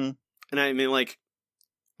 Mm-hmm. And I mean, like,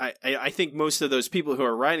 I think most of those people who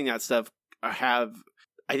are writing that stuff have,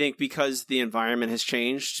 I think, because the environment has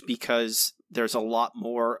changed, because there's a lot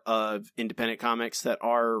more of independent comics that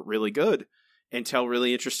are really good and tell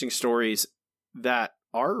really interesting stories that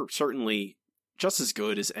are certainly just as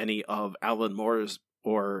good as any of Alan Moore's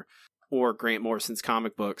or Grant Morrison's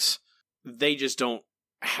comic books. They just don't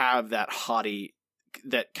have that haughty,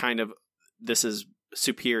 that kind of, this is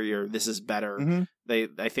superior, this is better.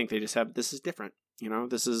 Mm-hmm. I think they just have, this is different. You know,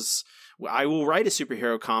 I will write a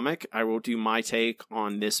superhero comic. I will do my take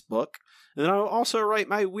on this book. And then I will also write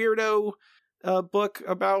my weirdo book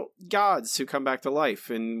about gods who come back to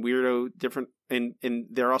life and weirdo different, and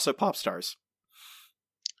they're also pop stars.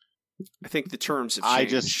 I think the terms have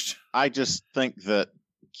changed. I just think that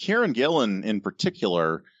Kieran Gillen in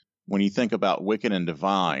particular, when you think about Wicked and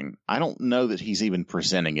Divine, I don't know that he's even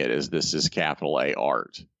presenting it as this is capital A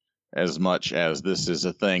art, as much as this is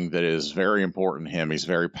a thing that is very important to him. He's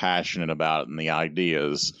very passionate about it and the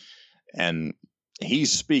ideas, and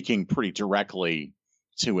he's speaking pretty directly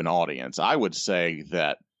to an audience. I would say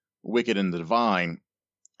that Wicked and Divine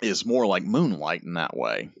is more like Moonlight in that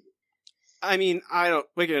way. I mean,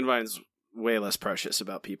 Wicked and Divine's way less precious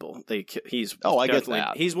about people. I get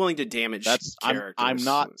that. He's willing to damage characters. I'm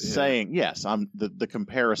not saying, yes, the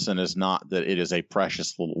comparison is not that it is a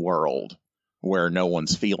precious little world where no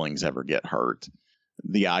one's feelings ever get hurt.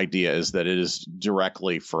 The idea is that it is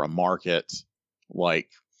directly for a market. Like,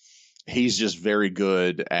 he's just very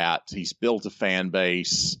good he's built a fan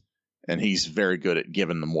base, and he's very good at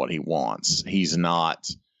giving them what he wants. He's not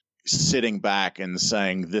sitting back and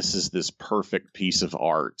saying, this is this perfect piece of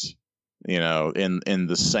art, you know, in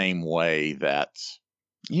the same way that,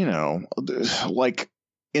 you know, like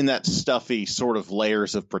in that stuffy sort of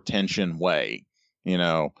layers of pretension way, you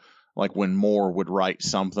know, like when Moore would write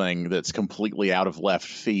something that's completely out of left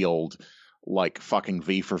field, like fucking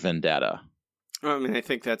V for Vendetta. I mean, I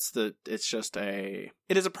think it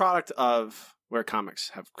is a product of where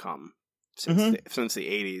comics have come since the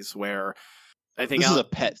 80s, where I think this is a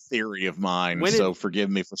pet theory of mine, so forgive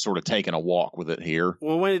me for sort of taking a walk with it here.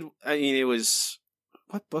 Well, it was,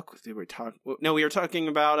 what book did we talk? No, we were talking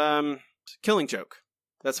about Killing Joke.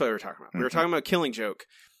 That's what we were talking about. We were talking about Killing Joke,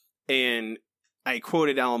 and I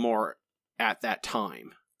quoted Alan Moore at that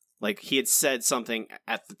time. Like, he had said something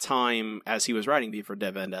at the time as he was writing V for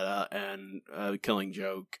Vendetta and Killing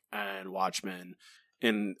Joke and Watchmen,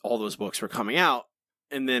 and all those books were coming out.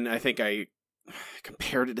 And then I think I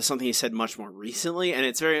compared it to something he said much more recently, and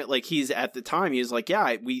it's very, like, he's, at the time, he was like,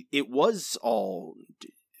 yeah, it was all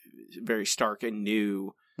very stark and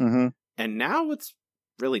new, and now it's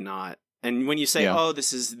really not. And when you say, oh,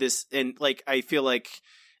 this is this, and, like, I feel like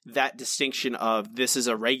that distinction of this is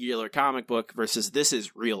a regular comic book versus this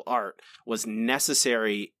is real art was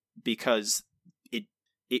necessary because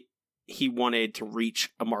he wanted to reach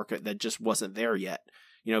a market that just wasn't there yet.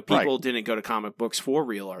 You know, people didn't go to comic books for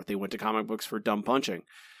real art. They went to comic books for dumb punching.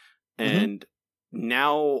 And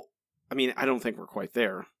now, I mean, I don't think we're quite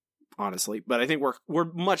there, honestly, but I think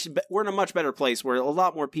we're in a much better place where a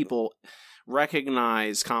lot more people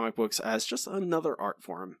recognize comic books as just another art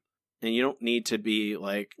form. And you don't need to be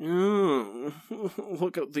like, look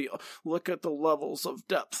at the levels of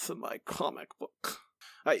depth in my comic book.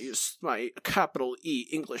 I used my capital E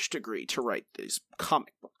English degree to write these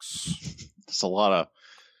comic books. There's a lot of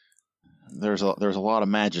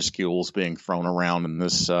majuscules being thrown around in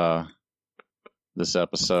this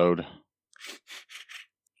episode.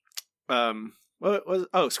 What was?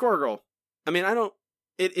 Oh, Squirrel. I mean,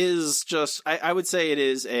 it is just. I would say it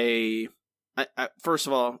is a. First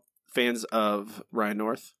of all, fans of Ryan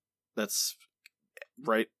North. That's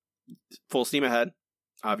right. Full steam ahead,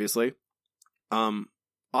 obviously.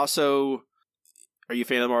 Also, are you a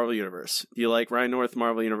fan of the Marvel Universe? Do you like Ryan North,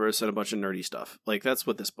 Marvel Universe, and a bunch of nerdy stuff? Like, that's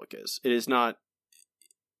what this book is. It is not...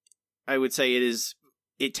 I would say it is...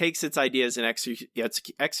 It takes its ideas and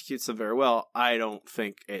executes them very well. I don't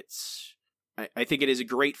think it's... I think it is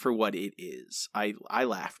great for what it is. I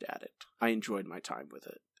laughed at it. I enjoyed my time with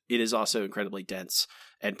it. It is also incredibly dense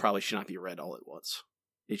and probably should not be read all at once.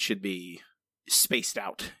 It should be spaced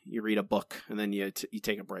out. You read a book and then you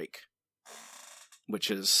take a break.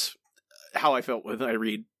 Which is how I felt when I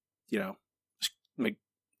read,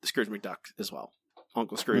 Scrooge McDuck as well.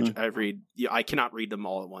 Uncle Scrooge. I cannot read them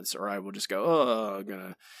all at once, or I will just go,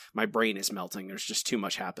 my brain is melting. There's just too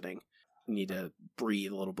much happening. You need to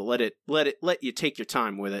breathe a little bit. Let you take your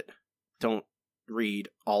time with it. Don't read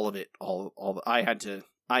all of it.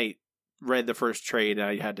 I read the first trade. And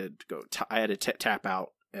I had to go. I had to tap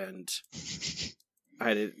out, and I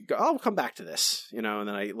had to go. I'll come back to this, and then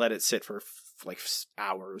I let it sit for like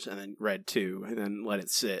hours, and then read 2, and then let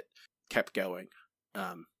it sit, kept going.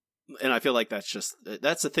 And I feel like that's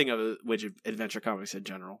the thing of which adventure comics in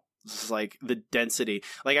general. It's like the density.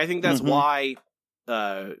 Like, I think that's why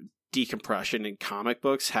decompression in comic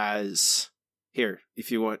books has, here,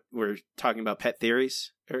 if you want, we're talking about pet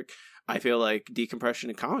theories, Eric. I feel like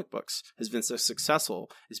decompression in comic books has been so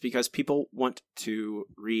successful is because people want to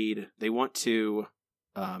read, they want to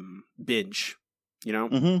binge.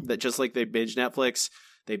 That just like they binge Netflix,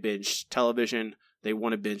 they binge television, they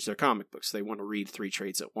want to binge their comic books. They want to read 3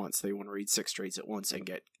 trades at once. They want to read 6 trades at once and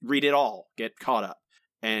read it all, get caught up.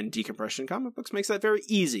 And decompression in comic books makes that very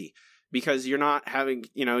easy because you're not having,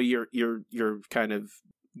 you're kind of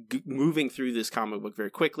moving through this comic book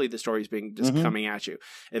very quickly. The story's being just coming at you.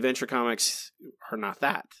 Adventure comics are not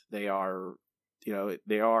that. They are,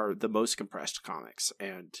 they are the most compressed comics,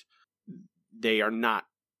 and they are not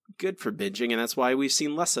good for binging, and that's why we've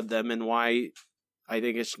seen less of them, and why I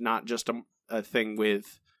think it's not just a thing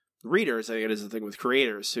with readers. I think it is a thing with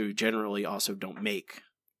creators who generally also don't make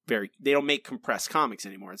compressed comics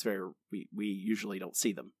anymore. It's very we usually don't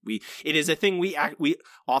see them. It is a thing we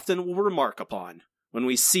often will remark upon when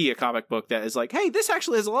we see a comic book that is like, hey, this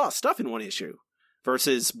actually has a lot of stuff in one issue,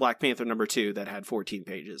 versus Black Panther #2 that had 14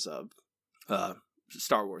 pages of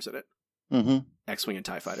Star Wars in it, X-Wing and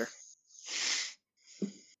TIE Fighter.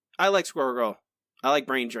 I like Squirrel Girl. I like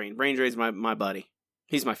Brain Drain. Brain Drain's my buddy.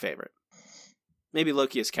 He's my favorite. Maybe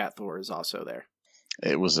Loki as Cat Thor is also there.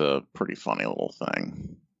 It was a pretty funny little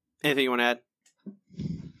thing. Anything you want to add?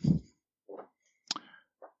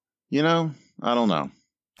 I don't know.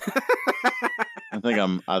 I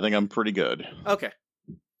think I'm pretty good. Okay.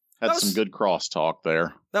 Had some good crosstalk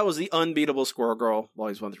there. That was the Unbeatable Squirrel Girl,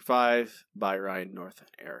 volumes 1 through 5, by Ryan North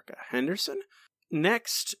and Erica Henderson.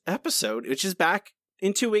 Next episode, which is back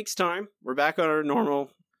in 2 weeks' time, we're back on our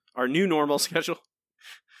new normal schedule.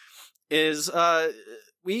 Is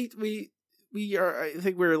we are, I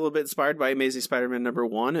think we're a little bit inspired by Amazing Spider-Man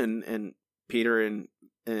 #1 and Peter and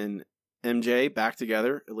MJ back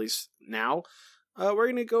together, at least now. We're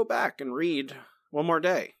going to go back and read one more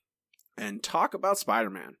day and talk about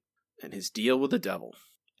Spider-Man and his deal with the devil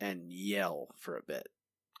and yell for a bit,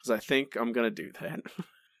 because I think I'm going to do that.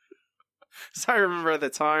 So I remember at the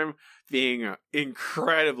time being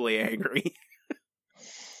incredibly angry.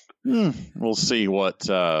 We'll see what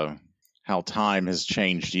how time has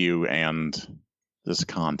changed you and this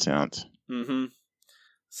content. Mm-hmm.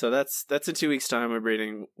 So that's in 2 weeks' time. We're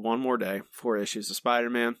reading one more day, 4 issues of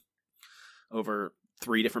Spider-Man over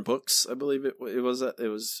 3 different books. I believe it was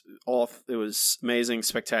Amazing,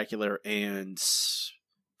 Spectacular, and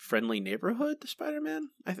Friendly Neighborhood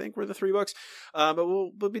Spider-Man, I think, were the 3 books. But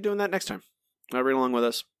we'll be doing that next time. Read along with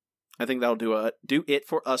us. I think that'll do it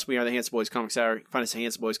for us. We are the Handsome Boys Comics Hour. You can find us at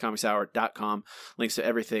handsomeboyscomicshour.com. Links to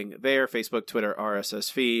everything there. Facebook, Twitter, RSS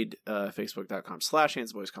feed,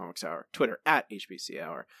 facebook.com/handsomeboyscomicshour, Twitter @HBC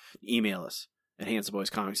Hour. Email us at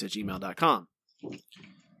handsomeboyscomics@gmail.com.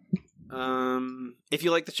 If you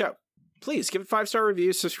like the show, please give it 5-star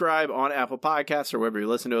reviews, subscribe on Apple Podcasts or wherever you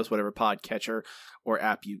listen to us, whatever podcatcher or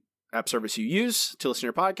app service you use to listen to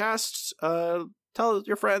your podcasts. Tell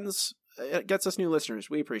your friends. It gets us new listeners.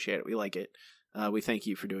 We appreciate it. We like it. We thank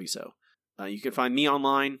you for doing so. You can find me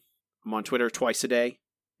online. I'm on Twitter twice a day,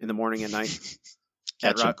 in the morning and night.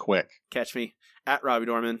 Catch him quick. Catch me at Robbie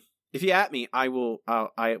Dorman. If you at me, I will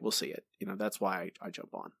see it. That's why I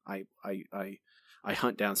jump on. I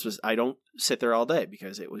hunt down. I don't sit there all day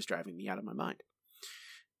because it was driving me out of my mind.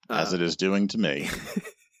 As it is doing to me.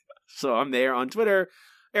 So I'm there on Twitter.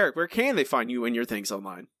 Eric, where can they find you and your things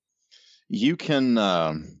online? You can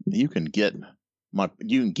get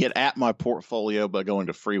at my portfolio by going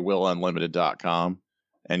to freewillunlimited.com,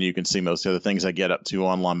 and you can see most of the things I get up to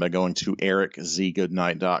online by going to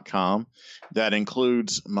ericzgoodnight.com. That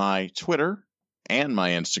includes my Twitter and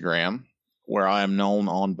my Instagram, where I am known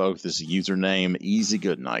on both as username Easy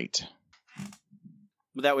Goodnight.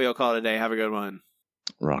 With that, we'll call it a day. Have a good one.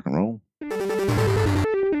 Rock and roll.